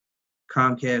provider,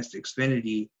 Comcast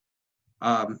Xfinity,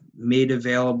 made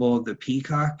available the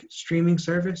Peacock streaming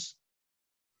service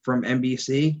from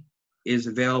NBC, is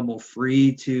available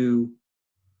free to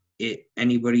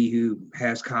anybody who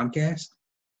has Comcast,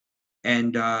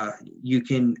 and you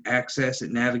can access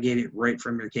it, navigate it right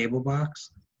from your cable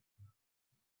box.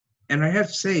 And I have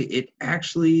to say,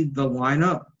 the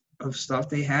lineup of stuff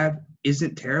they have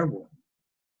isn't terrible.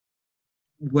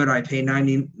 Would I pay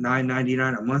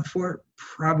 $99.99 a month for it?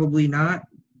 Probably not,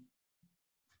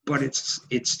 but it's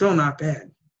still not bad.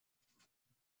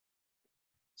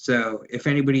 So if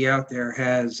anybody out there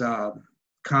has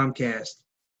Comcast,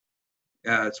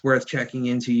 it's worth checking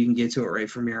into. You can get to it right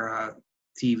from your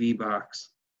TV box.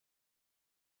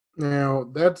 Now,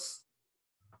 that's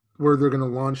where they're going to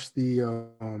launch the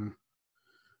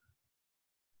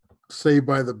Saved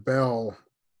by the Bell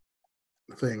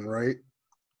thing, right?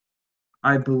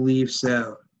 I believe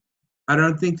so. I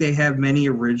don't think they have many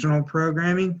original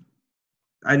programming.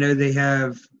 I know they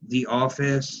have The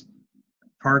Office,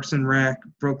 Parks and Rec,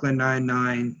 Brooklyn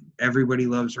Nine-Nine, Everybody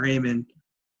Loves Raymond.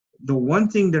 The one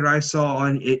thing that I saw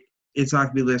on it, it's not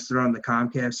going to be listed on the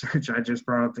Comcast search I just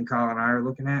brought up and Kyle and I are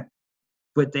looking at,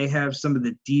 but they have some of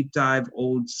the deep dive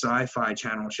old Sci-Fi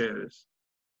Channel shows,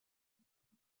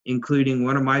 including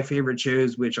one of my favorite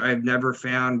shows, which I've never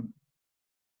found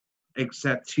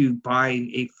except to buy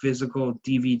a physical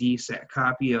DVD set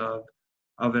copy of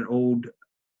an old,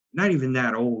 not even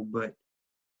that old, but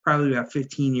probably about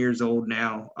 15 years old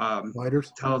now,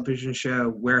 Lighters. television show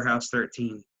Warehouse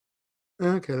 13.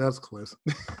 Okay, that's close.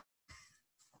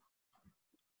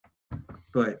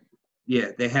 But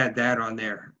yeah, they had that on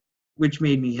there, which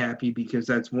made me happy, because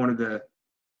that's one of those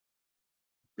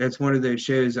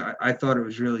shows I thought it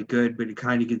was really good, but it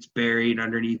kind of gets buried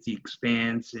underneath The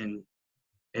Expanse and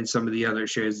some of the other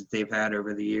shows that they've had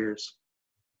over the years.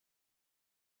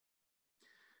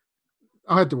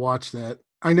 I had to watch that.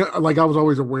 I know, like, I was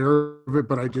always aware of it,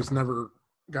 but I just never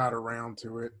got around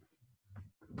to it.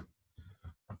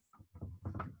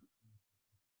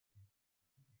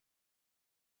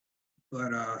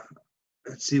 But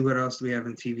let's see what else we have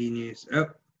in TV news. Oh,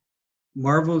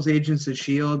 Marvel's Agents of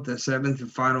S.H.I.E.L.D., the 7th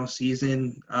and final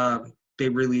season, they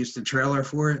released a trailer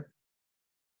for it.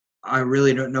 I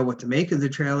really don't know what to make of the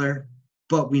trailer,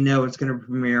 but we know it's going to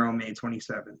premiere on May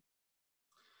 27th.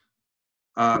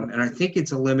 And I think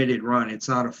it's a limited run. It's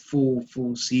not a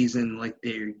full season like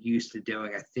they're used to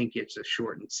doing. I think it's a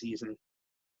shortened season.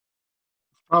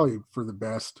 Probably for the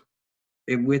best.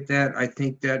 And with that, I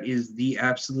think that is the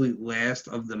absolute last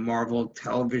of the Marvel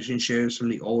television shows from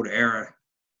the old era.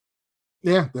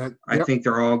 Yeah, I think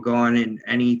they're all gone, and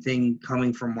anything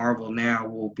coming from Marvel now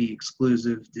will be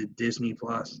exclusive to Disney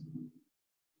Plus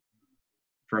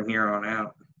from here on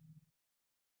out.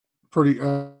 Pretty.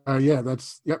 Yeah,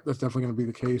 that's definitely going to be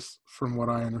the case from what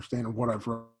I understand and what I've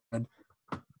read.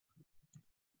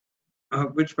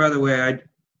 Which, by the way,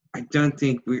 I don't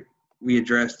think we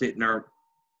addressed it in our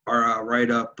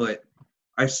write up, but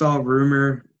I saw a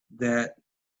rumor that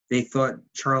they thought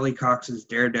Charlie Cox's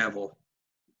Daredevil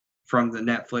from the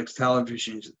Netflix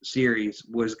television series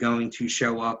was going to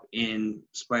show up in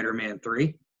Spider-Man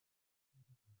 3.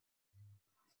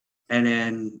 And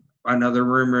then another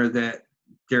rumor that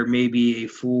there may be a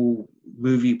full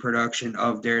movie production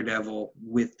of Daredevil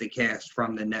with the cast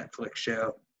from the Netflix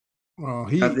show. Well,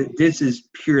 This is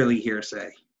purely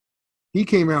hearsay. he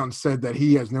came out and said that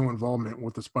he has no involvement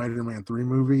with the Spider-Man 3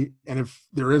 movie, and if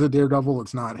there is a Daredevil,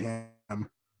 it's not him.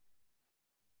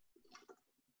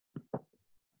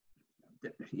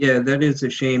 Yeah, that is a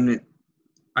shame. That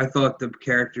I thought the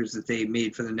characters that they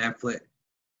made for the Netflix,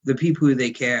 the people who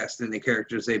they cast and the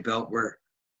characters they built were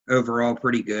overall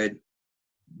pretty good.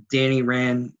 Danny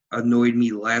Rand annoyed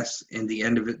me less in the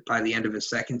end of it by the end of his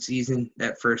second season.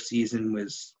 That first season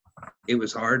was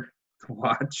hard to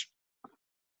watch.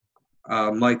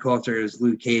 Mike Coulter as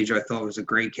Luke Cage, I thought was a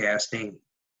great casting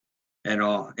and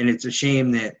all. And it's a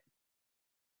shame that,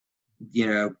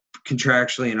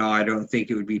 contractually and all, I don't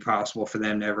think it would be possible for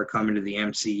them to ever come into the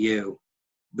MCU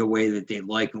the way that they'd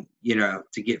like,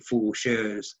 to get full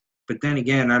shows. But then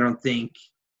again, I don't think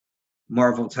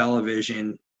Marvel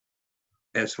Television,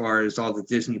 as far as all the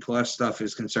Disney Plus stuff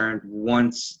is concerned,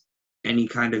 wants any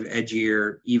kind of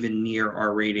edgier, even near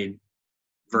R-rated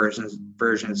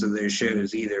versions of those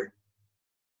shows either.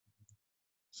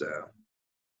 So,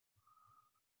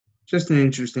 just an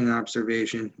interesting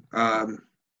observation.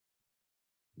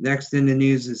 Next in the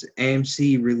news is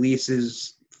AMC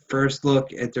releases first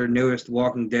look at their newest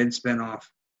Walking Dead spinoff.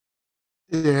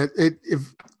 Yeah,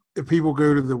 if people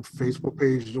go to the Facebook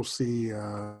page, you'll see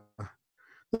the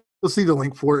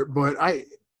link for it. But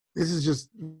this is just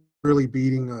really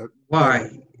beating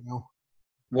why?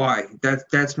 Why?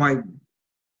 That's my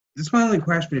only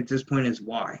question at this point is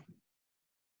why.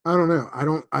 I don't know.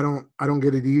 I don't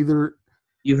get it either.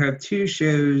 You have two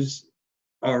shows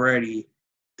already.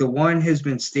 The one has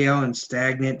been stale and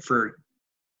stagnant for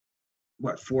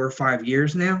 4 or 5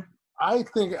 years now. I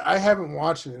think I haven't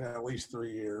watched it in at least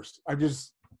 3 years. I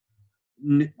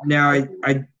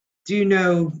do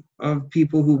know of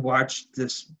people who watched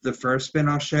the first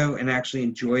spinoff show and actually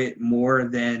enjoy it more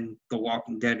than The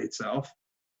Walking Dead itself.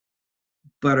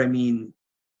 But I mean,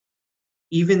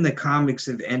 even the comics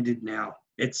have ended now.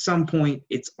 At some point,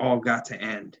 it's all got to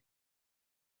end.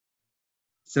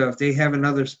 So if they have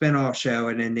another spinoff show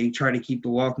and then they try to keep The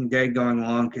Walking Dead going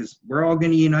along, because we're all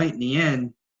going to unite in the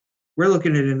end, we're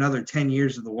looking at another 10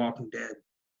 years of The Walking Dead.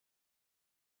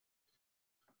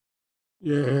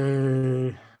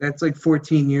 Yeah. That's like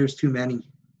 14 years too many. It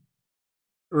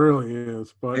really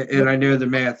is. But and I know the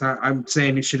math. I'm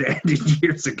saying it should have ended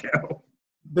years ago.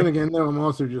 Then again, though, I'm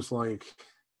also just like,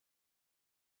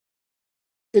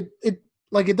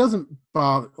 it doesn't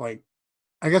bother, like,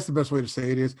 I guess the best way to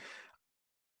say it is,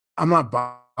 I'm not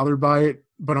bothered by it,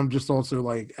 but I'm just also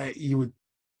like, you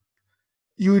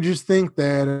would just think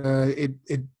that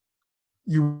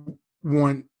you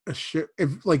want a show,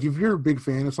 if you're a big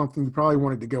fan of something, you probably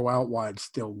want it to go out while it's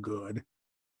still good.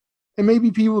 And maybe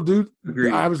people do.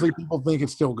 Agreed. Obviously, people think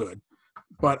it's still good,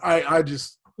 but I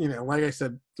just, like I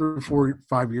said, 3, 4,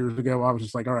 5 years ago, I was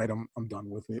just like, all right, I'm done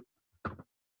with it.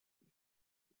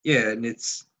 Yeah,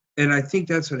 and I think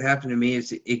that's what happened to me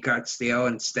is it got stale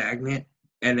and stagnant,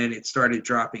 and then it started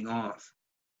dropping off.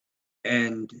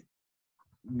 And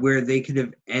where they could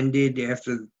have ended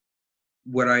after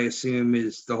what I assume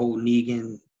is the whole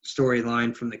Negan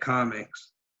storyline from the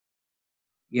comics,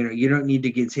 you don't need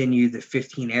to continue the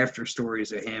 15 after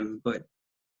stories of him, but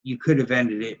you could have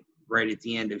ended it right at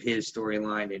the end of his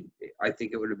storyline, and I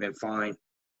think it would have been fine.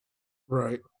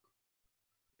 Right.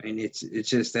 I mean, it's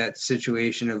just that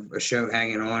situation of a show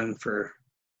hanging on for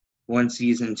one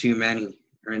season too many,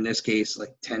 or in this case,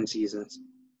 like 10 seasons.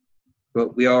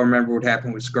 But we all remember what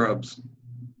happened with Scrubs,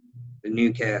 the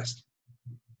new cast.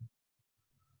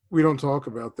 We don't talk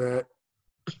about that.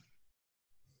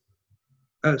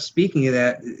 Speaking of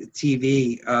that,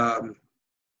 TV,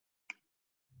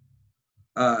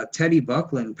 Teddy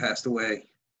Buckland passed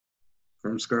away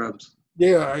from Scrubs.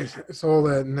 Yeah, I saw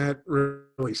that, and that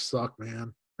really sucked,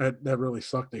 man. That really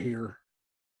sucked to hear.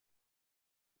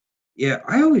 Yeah,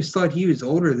 I always thought he was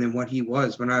older than what he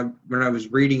was when I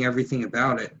was reading everything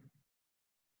about it.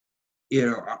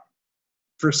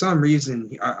 For some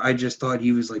reason, I just thought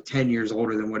he was like 10 years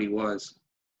older than what he was.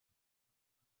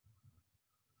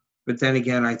 But then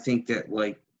again, I think that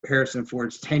like Harrison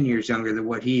Ford's 10 years younger than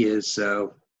what he is,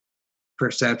 so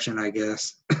perception, I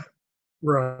guess.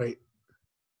 Right.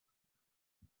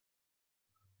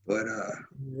 But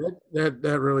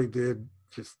That really did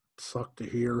just suck to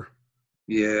hear.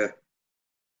 yeah,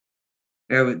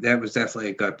 that was definitely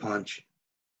a gut punch.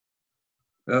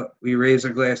 Well, we raise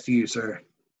our glass to you, sir.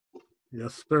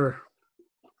 Yes, sir.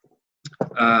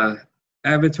 Uh,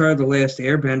 Avatar: The Last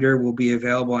Airbender will be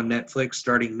available on Netflix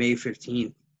starting May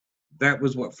 15th. That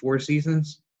was what, 4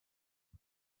 seasons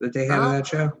that they had of Uh, that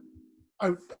show?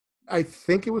 I I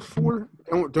think it was 4.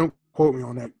 Don't quote me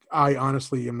on that. I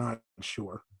honestly am not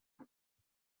sure.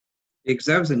 Because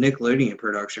that was a Nickelodeon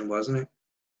production, wasn't it?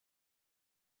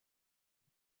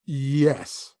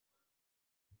 Yes.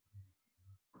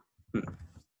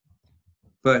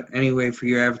 But anyway, for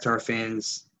your Avatar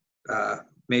fans,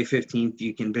 May 15th,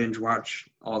 you can binge watch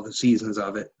all the seasons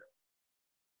of it.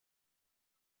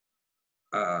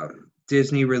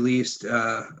 Disney released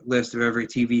a list of every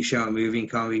TV show and movie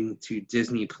coming to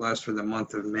Disney Plus for the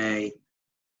month of May.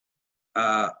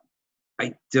 I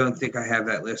don't think I have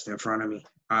that list in front of me.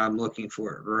 I'm looking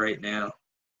for it right now.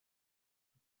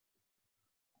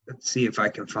 Let's see if I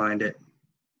can find it.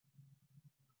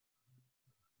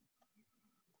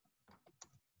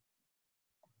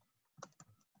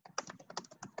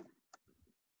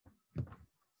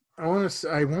 I want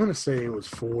to say it was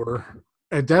 4.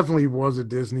 It definitely was a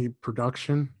Disney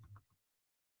production.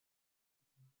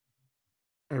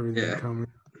 Everything Yeah.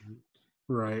 coming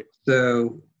right.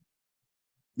 So,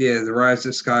 yeah, The Rise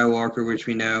of Skywalker, which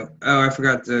we know. Oh, I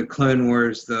forgot the Clone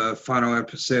Wars, the final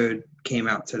episode came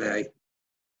out today.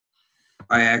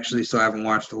 I actually still haven't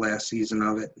watched the last season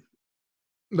of it.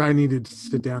 I needed to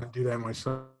sit down and do that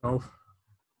myself.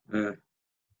 Well,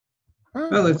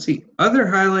 let's see. Other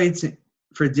highlights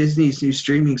for Disney's new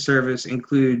streaming service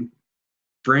include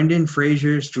Brendan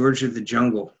Fraser's George of the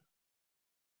Jungle.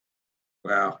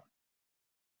 Wow.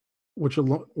 Which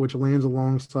lands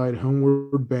alongside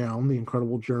Homeward Bound: The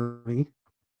Incredible Journey.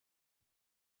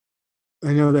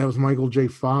 I know that was Michael J.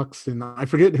 Fox, and I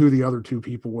forget who the other 2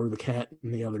 people were, the cat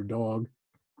and the other dog.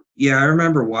 Yeah, I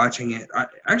remember watching it.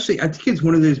 I think it's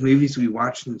one of those movies we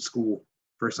watched in school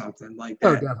for something like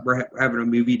that. Oh, We're having a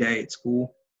movie day at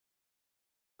school.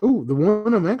 Oh, the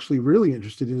one I'm actually really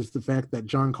interested in is the fact that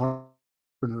John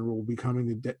Carpenter will be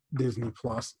coming to Disney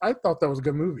Plus. I thought that was a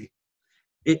good movie.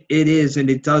 It is, and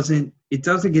it doesn't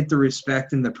get the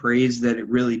respect and the praise that it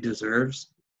really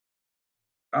deserves.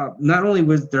 Not only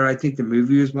was there, I think the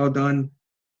movie was well done,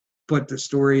 but the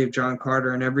story of John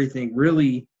Carter and everything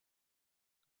really,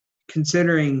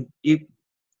 considering it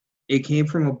came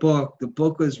from a book. The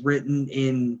book was written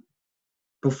in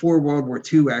before World War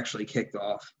II actually kicked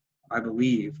off, I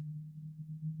believe.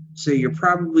 So you're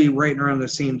probably right around the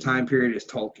same time period as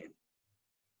Tolkien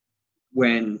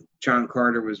when John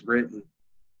Carter was written.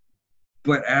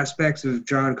 But aspects of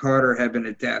John Carter have been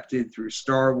adapted through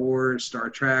Star Wars, Star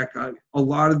Trek. A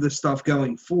lot of the stuff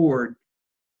going forward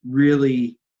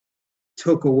really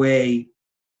took away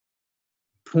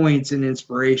points and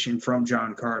inspiration from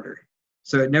John Carter.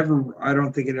 So I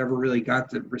don't think it ever really got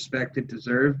the respect it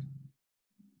deserved.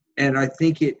 And I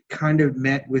think it kind of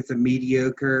met with a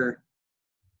mediocre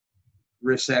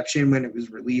reception when it was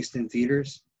released in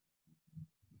theaters.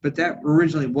 But that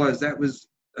was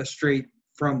a straight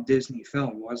from Disney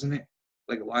film, wasn't it?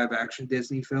 Like a live action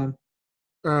Disney film.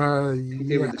 I think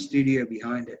they were Yeah. the studio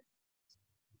behind it.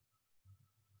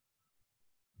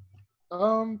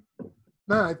 No,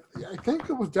 I think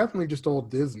it was definitely just all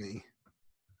Disney.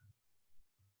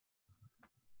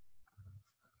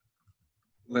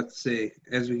 Let's see,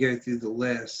 as we go through the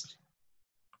list.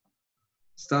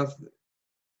 Stuff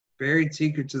Buried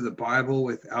Secrets of the Bible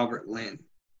with Albert Lynn,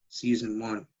 season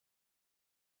 1.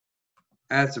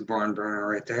 That's a barn burner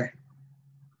right there.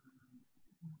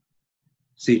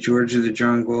 See, George of the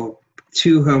Jungle,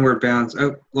 2 Homeward Bounds.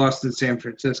 Oh, Lost in San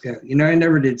Francisco. I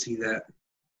never did see that.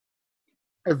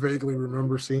 I vaguely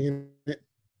remember seeing it.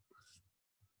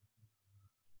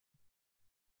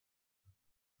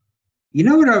 You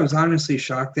know what I was honestly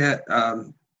shocked at?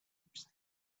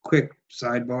 Quick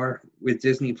sidebar with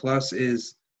Disney Plus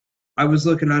is I was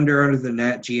looking under the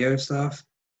Nat Geo stuff,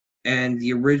 and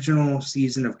the original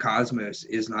season of Cosmos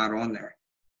is not on there,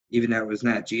 even though it was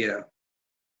Nat Geo.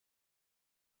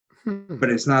 But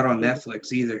it's not on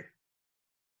Netflix either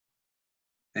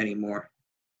anymore.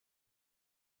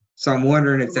 So I'm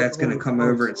wondering if that's going to come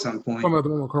over at some point. Talking about the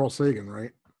one with Carl Sagan,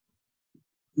 right?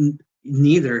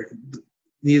 Neither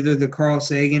the Carl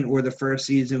Sagan or the first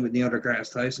season with Neil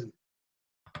deGrasse Tyson.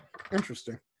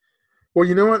 Interesting. Well,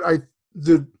 you know what?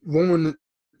 The one with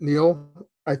Neil,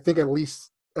 I think at least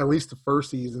the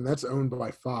first season, that's owned by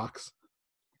Fox.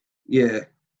 Yeah.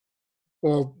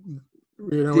 Well,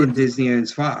 Disney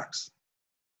owns Fox.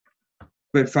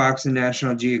 but Fox and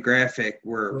National Geographic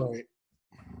Right.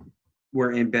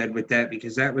 were in bed with that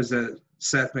because that was a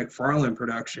Seth MacFarlane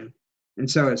production, and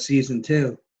so is season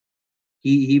two.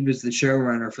 He was the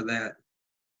showrunner for that,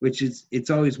 which is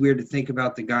it's always weird to think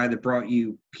about the guy that brought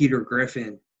you Peter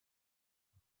Griffin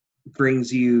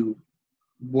brings you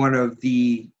one of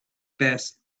the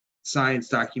best science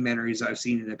documentaries I've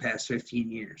seen in the past 15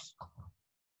 years.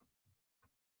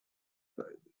 But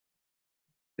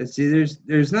let's see,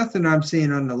 there's nothing I'm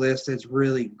seeing on the list that's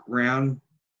really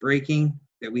groundbreaking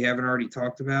that we haven't already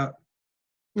talked about.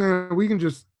 Yeah, we can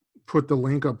just put the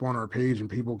link up on our page and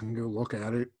people can go look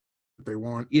at it if they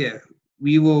want. Yeah,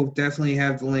 we will definitely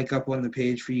have the link up on the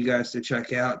page for you guys to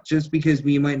check out. Just because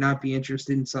we might not be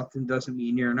interested in something doesn't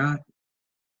mean you're not.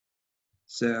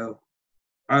 So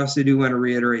I also do want to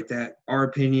reiterate that our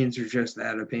opinions are just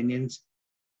that, opinions.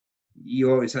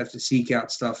 You always have to seek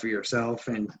out stuff for yourself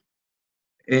and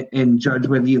judge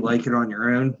whether you like it on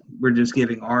your own. We're just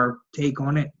giving our take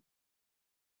on it.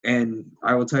 And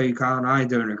I will tell you, Kyle and I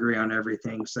don't agree on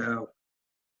everything. So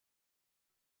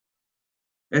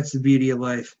that's the beauty of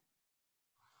life.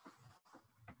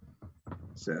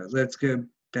 So let's go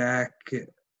back. I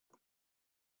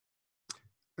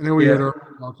know we had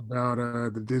already talked about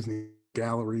the Disney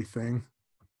Gallery thing.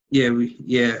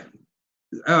 Yeah.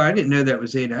 Oh, I didn't know that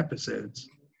was 8 episodes.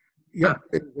 Yep,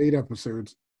 8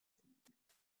 episodes.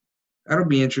 That'll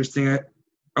be interesting.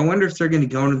 I wonder if they're going to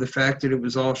go into the fact that it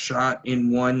was all shot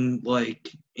in one like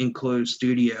enclosed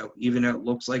studio, even though it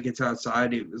looks like it's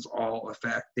outside. It was all a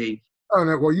fact. They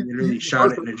you literally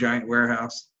shot it in a giant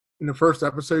warehouse. In the first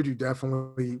episode, you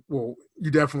definitely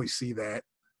see that.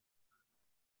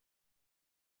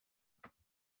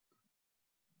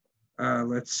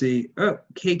 Let's see. Oh,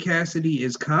 Kay Cassidy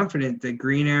is confident that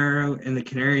Green Arrow and the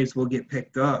Canaries will get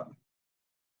picked up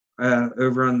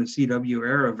over on the CW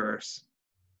Arrowverse.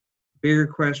 Bigger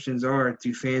questions are,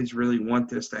 do fans really want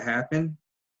this to happen?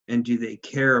 And do they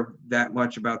care that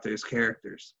much about those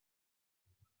characters?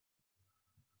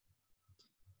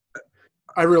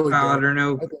 I really don't. I don't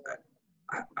know.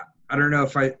 I don't know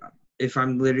if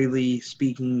I'm literally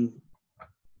speaking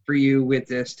for you with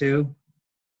this too,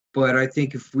 but I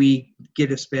think if we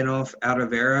get a spinoff out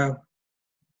of Arrow,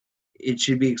 it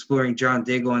should be exploring John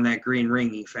Diggle and that green ring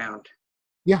he found.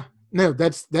 Yeah, no,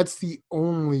 that's the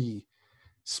only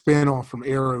spinoff from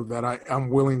Arrow that I'm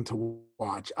willing to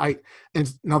watch.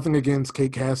 And nothing against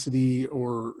Kate Cassidy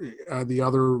or the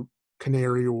other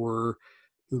Canary or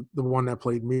the one that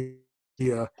played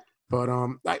Mia, but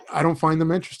I don't find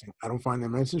them interesting. I don't find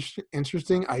them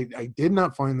interesting. I did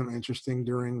not find them interesting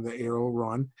during the Arrow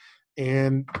run,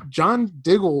 and John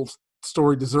Diggle's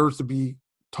story deserves to be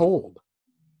told.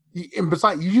 And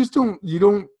besides, you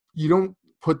don't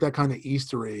put that kind of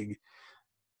Easter egg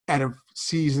at a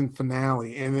season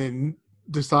finale and then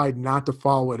decide not to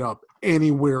follow it up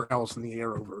anywhere else in the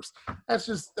Arrowverse.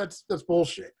 That's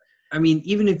bullshit. I mean,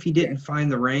 even if he didn't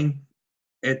find the ring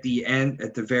at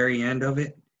the very end of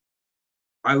it,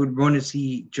 I would want to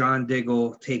see John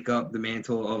Diggle take up the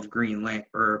mantle of Green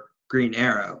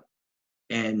Arrow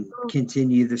and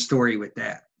continue the story with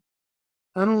that.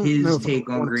 His take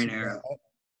on Green Arrow.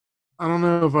 I don't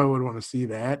know if I would want to see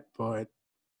that, but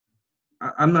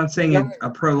I'm not saying a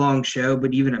prolonged show,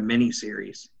 but even a mini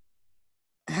series.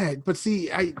 But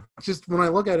see, when I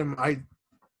look at him, I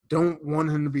don't want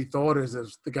him to be thought as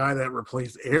the guy that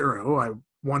replaced Arrow. I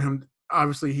want him.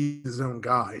 Obviously, he's his own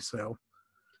guy, so.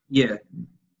 Yeah,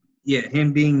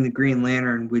 him being the Green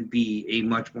Lantern would be a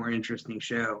much more interesting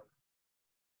show.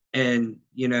 And,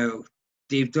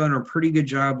 they've done a pretty good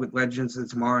job with Legends of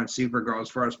Tomorrow and Supergirl as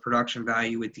far as production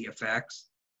value with the effects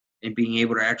and being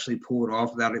able to actually pull it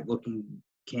off without it looking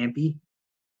campy.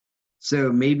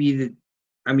 So maybe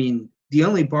the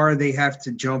only bar they have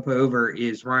to jump over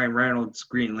is Ryan Reynolds'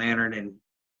 Green Lantern, and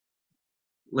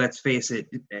let's face it,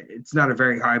 it's not a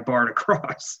very high bar to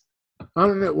cross. I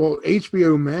don't know. Well,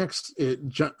 HBO Max,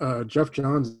 Jeff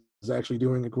Johns is actually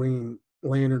doing a Green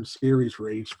Lantern series for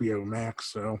HBO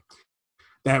Max, so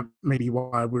that may be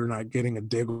why we're not getting a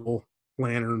Diggle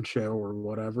Lantern show or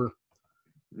whatever.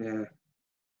 Yeah.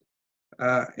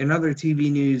 In other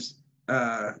TV news,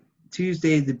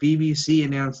 Tuesday, the BBC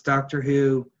announced Doctor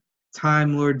Who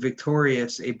Time Lord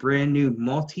Victorious, a brand new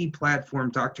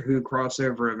multi-platform Doctor Who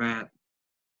crossover event.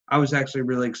 I was actually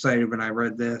really excited when I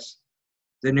read this.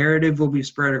 The narrative will be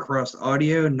spread across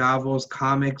audio, novels,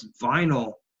 comics,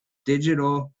 vinyl,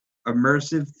 digital,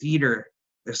 immersive theater,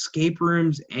 escape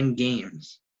rooms, and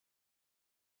games.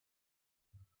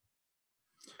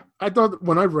 I thought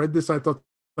when I read this, I thought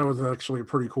that was actually a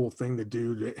pretty cool thing to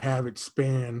do, to have it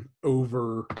span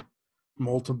over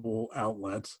multiple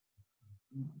outlets.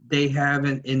 they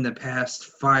haven't in the past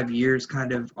 5 years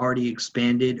kind of already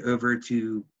expanded over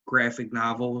to graphic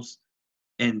novels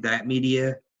and that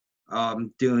media,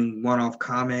 doing one-off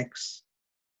comics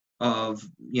of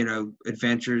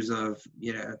adventures of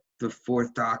the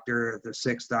Fourth Doctor, the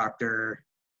Sixth Doctor,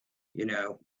 you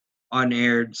know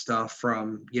unaired stuff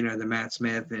from the Matt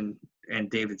Smith and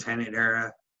David Tennant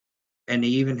era, and they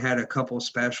even had a couple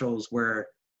specials where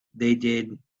they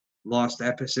did lost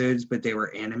episodes, but they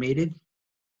were animated,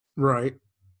 Right.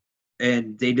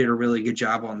 and they did a really good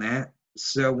job on that.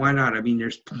 So why not? I mean,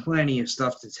 there's plenty of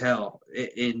stuff to tell.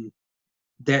 In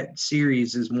that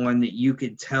series is one that you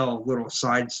could tell little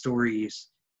side stories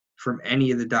from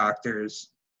any of the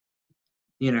Doctors,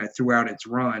 throughout its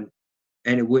run,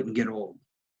 and it wouldn't get old.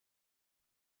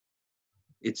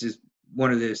 It's just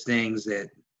one of those things that,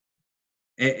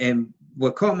 and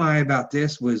what caught my eye about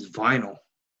this was vinyl.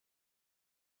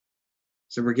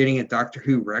 So we're getting a Doctor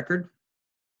Who record.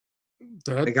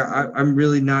 Like I'm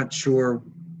really not sure.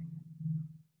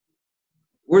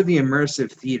 Or the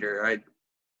immersive theater.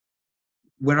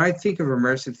 When I think of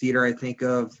immersive theater, I think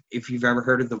of, if you've ever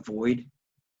heard of The Void,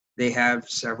 they have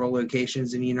several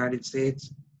locations in the United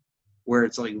States where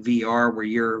it's like VR, where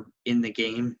you're in the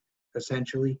game,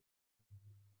 essentially.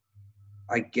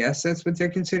 I guess that's what they're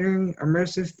considering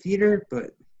immersive theater,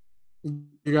 but You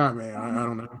got me. I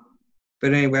don't know.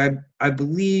 But anyway, I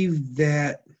believe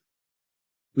that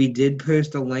we did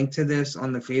post a link to this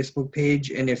on the Facebook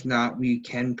page, and if not, we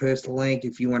can post a link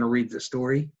if you want to read the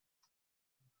story.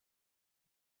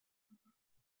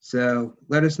 So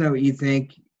let us know what you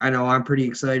think. I know I'm pretty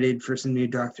excited for some new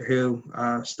Doctor Who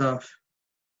stuff.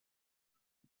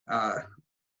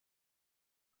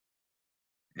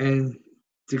 And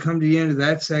to come to the end of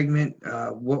that segment,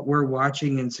 what we're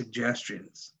watching and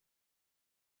suggestions.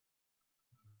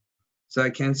 So I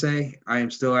can say I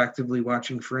am still actively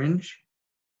watching Fringe.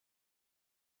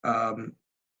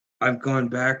 I've gone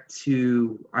back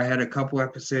to, I had a couple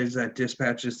episodes that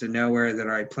Dispatches to Nowhere that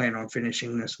I plan on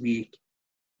finishing this week.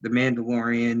 The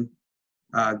Mandalorian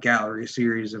gallery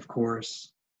series, of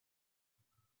course.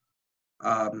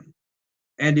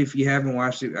 And if you haven't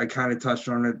watched it, I kind of touched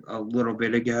on it a little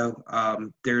bit ago.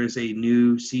 There is a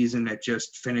new season that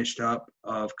just finished up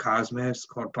of Cosmos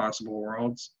called Possible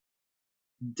Worlds.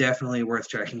 Definitely worth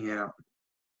checking out.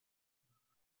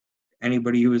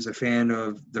 Anybody who is a fan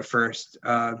of the first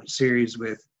series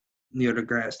with Neil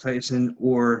deGrasse Tyson,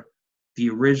 or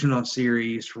the original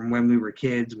series from when we were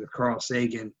kids with Carl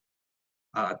Sagan,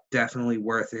 definitely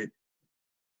worth it.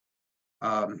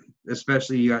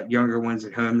 Especially you got younger ones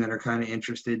at home that are kind of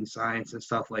interested in science and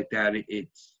stuff like that.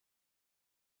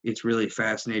 It's really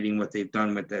fascinating what they've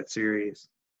done with that series.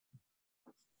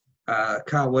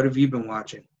 Kyle, what have you been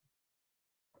watching?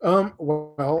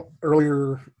 Well,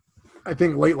 earlier, I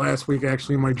think late last week,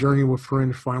 actually, my journey with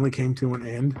Fringe finally came to an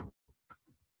end.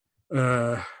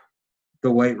 The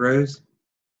White Rose?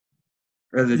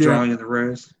 Or the Drawing of the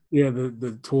Rose? Yeah,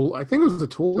 the tool. I think it was the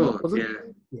tool. Was it?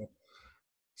 Yeah.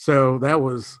 So that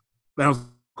was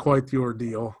quite the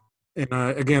ordeal. And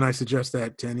again, I suggest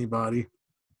that to anybody.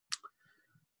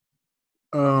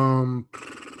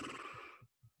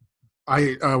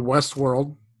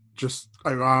 Westworld.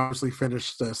 I obviously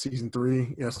finished season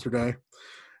 3 yesterday.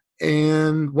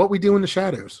 And What We Do in the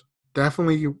Shadows.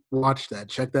 Definitely watch that.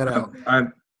 Check that out.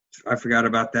 I forgot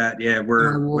about that. Yeah,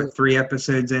 we're 3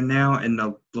 episodes in now, and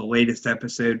the latest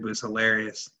episode was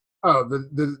hilarious. Oh,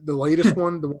 the latest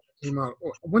one, the one that came out.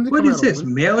 When did it what come is out this?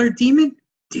 Mailer Demon?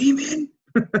 Demon?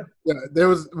 Yeah, there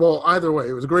was. Well, either way,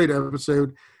 it was a great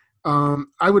episode.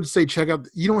 I would say check out.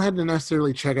 You don't have to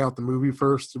necessarily check out the movie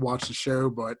first to watch the show,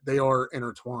 but they are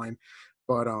intertwined.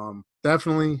 But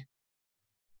definitely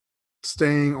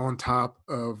staying on top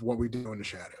of What We Do in the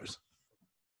Shadows.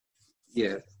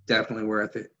 Yeah, definitely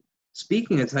worth it.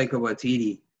 Speaking of Taika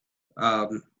Waititi,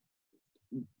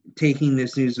 taking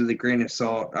this news with a grain of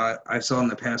salt, I saw in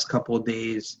the past couple of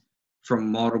days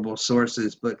from multiple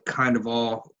sources, but kind of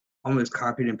all almost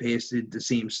copied and pasted the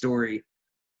same story,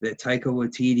 that Taika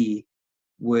Waititi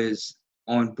was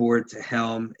on board to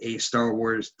helm a Star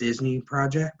Wars Disney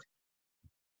project.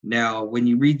 Now, when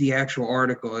you read the actual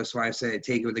article, that's why I say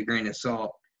take it with a grain of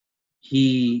salt.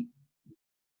 He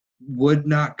would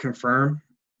not confirm.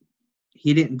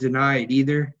 He didn't deny it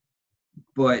either,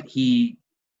 but the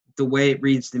way it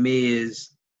reads to me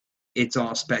is it's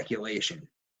all speculation.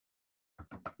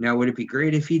 Now, would it be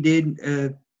great if he did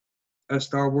a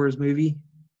Star Wars movie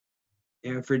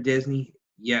for Disney?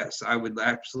 Yes, I would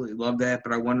absolutely love that,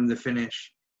 but I want him to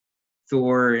finish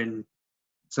Thor and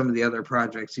some of the other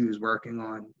projects he was working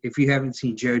on. If you haven't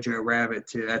seen Jojo Rabbit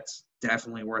too, that's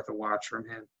definitely worth a watch from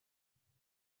him.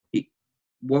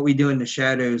 What We Do in the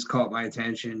Shadows caught my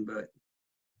attention, but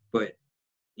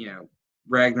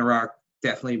Ragnarok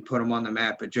definitely put him on the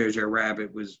map. But Jojo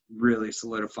Rabbit was really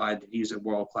solidified that he's a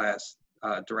world-class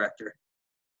director.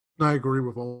 I agree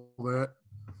with all that.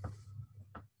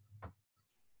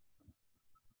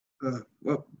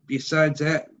 Well, besides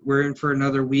that, we're in for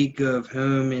another week of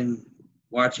home and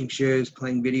watching shows,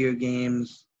 playing video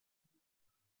games,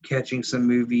 catching some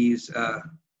movies.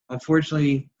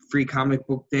 Unfortunately, Free Comic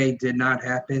Book Day did not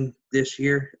happen this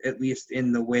year, at least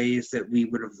in the ways that we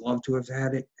would have loved to have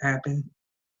had it happen.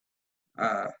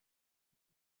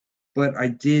 But I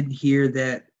did hear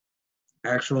that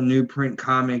actual new print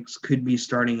comics could be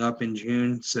starting up in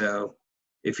June. So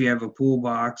if you have a pool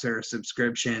box or a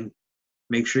subscription,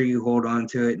 make sure you hold on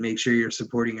to it. Make sure you're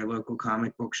supporting your local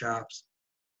comic book shops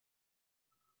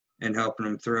and helping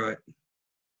them through it.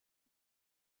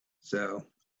 So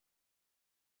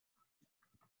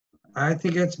I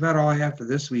think that's about all I have for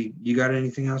this week. You got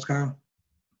anything else, Kyle?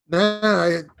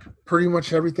 Nah, pretty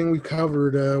much everything we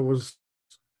covered was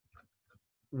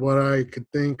what I could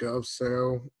think of.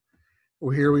 So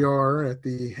well, here we are at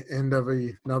the end of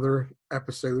another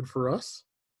episode for us.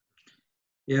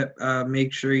 Yep.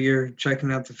 Make sure you're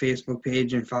checking out the Facebook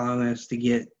page and following us to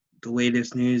get the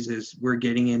latest news as we're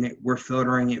getting in it. We're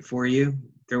filtering it for you.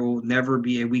 There will never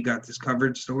be a We Got This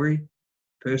Covered story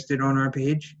posted on our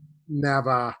page.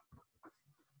 Never.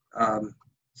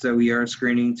 So we are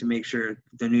screening to make sure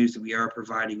the news that we are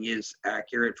providing is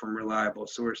accurate from reliable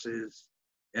sources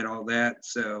and all that.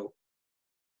 So,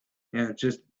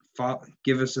 just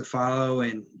give us a follow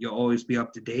and you'll always be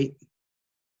up to date.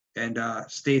 And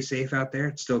stay safe out there.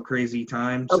 It's still crazy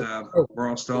times. We're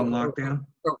all still in lockdown.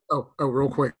 Real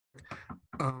quick.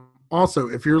 Also,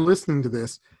 if you're listening to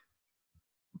this,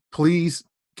 please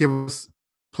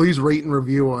rate and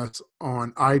review us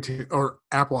on iTunes or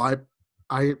Apple.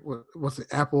 Apple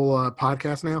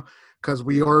podcast now, because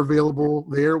we are available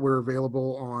there. We're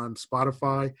available on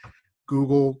Spotify,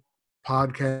 Google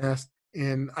Podcast,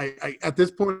 and I at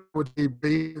this point would say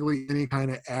basically any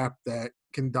kind of app that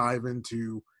can dive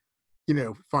into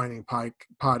finding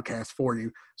podcasts for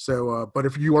you. So, but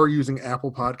if you are using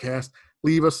Apple Podcast,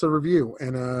 leave us a review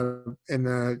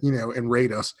and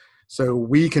rate us so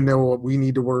we can know what we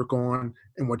need to work on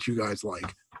and what you guys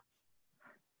like.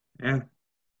 Yeah.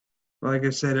 Well, like I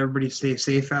said, everybody stay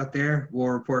safe out there. We'll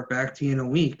report back to you in a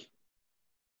week.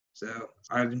 So,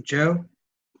 I've been Joe.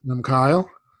 I'm Kyle.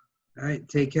 All right.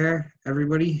 Take care,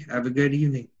 everybody. Have a good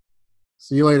evening.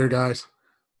 See you later, guys.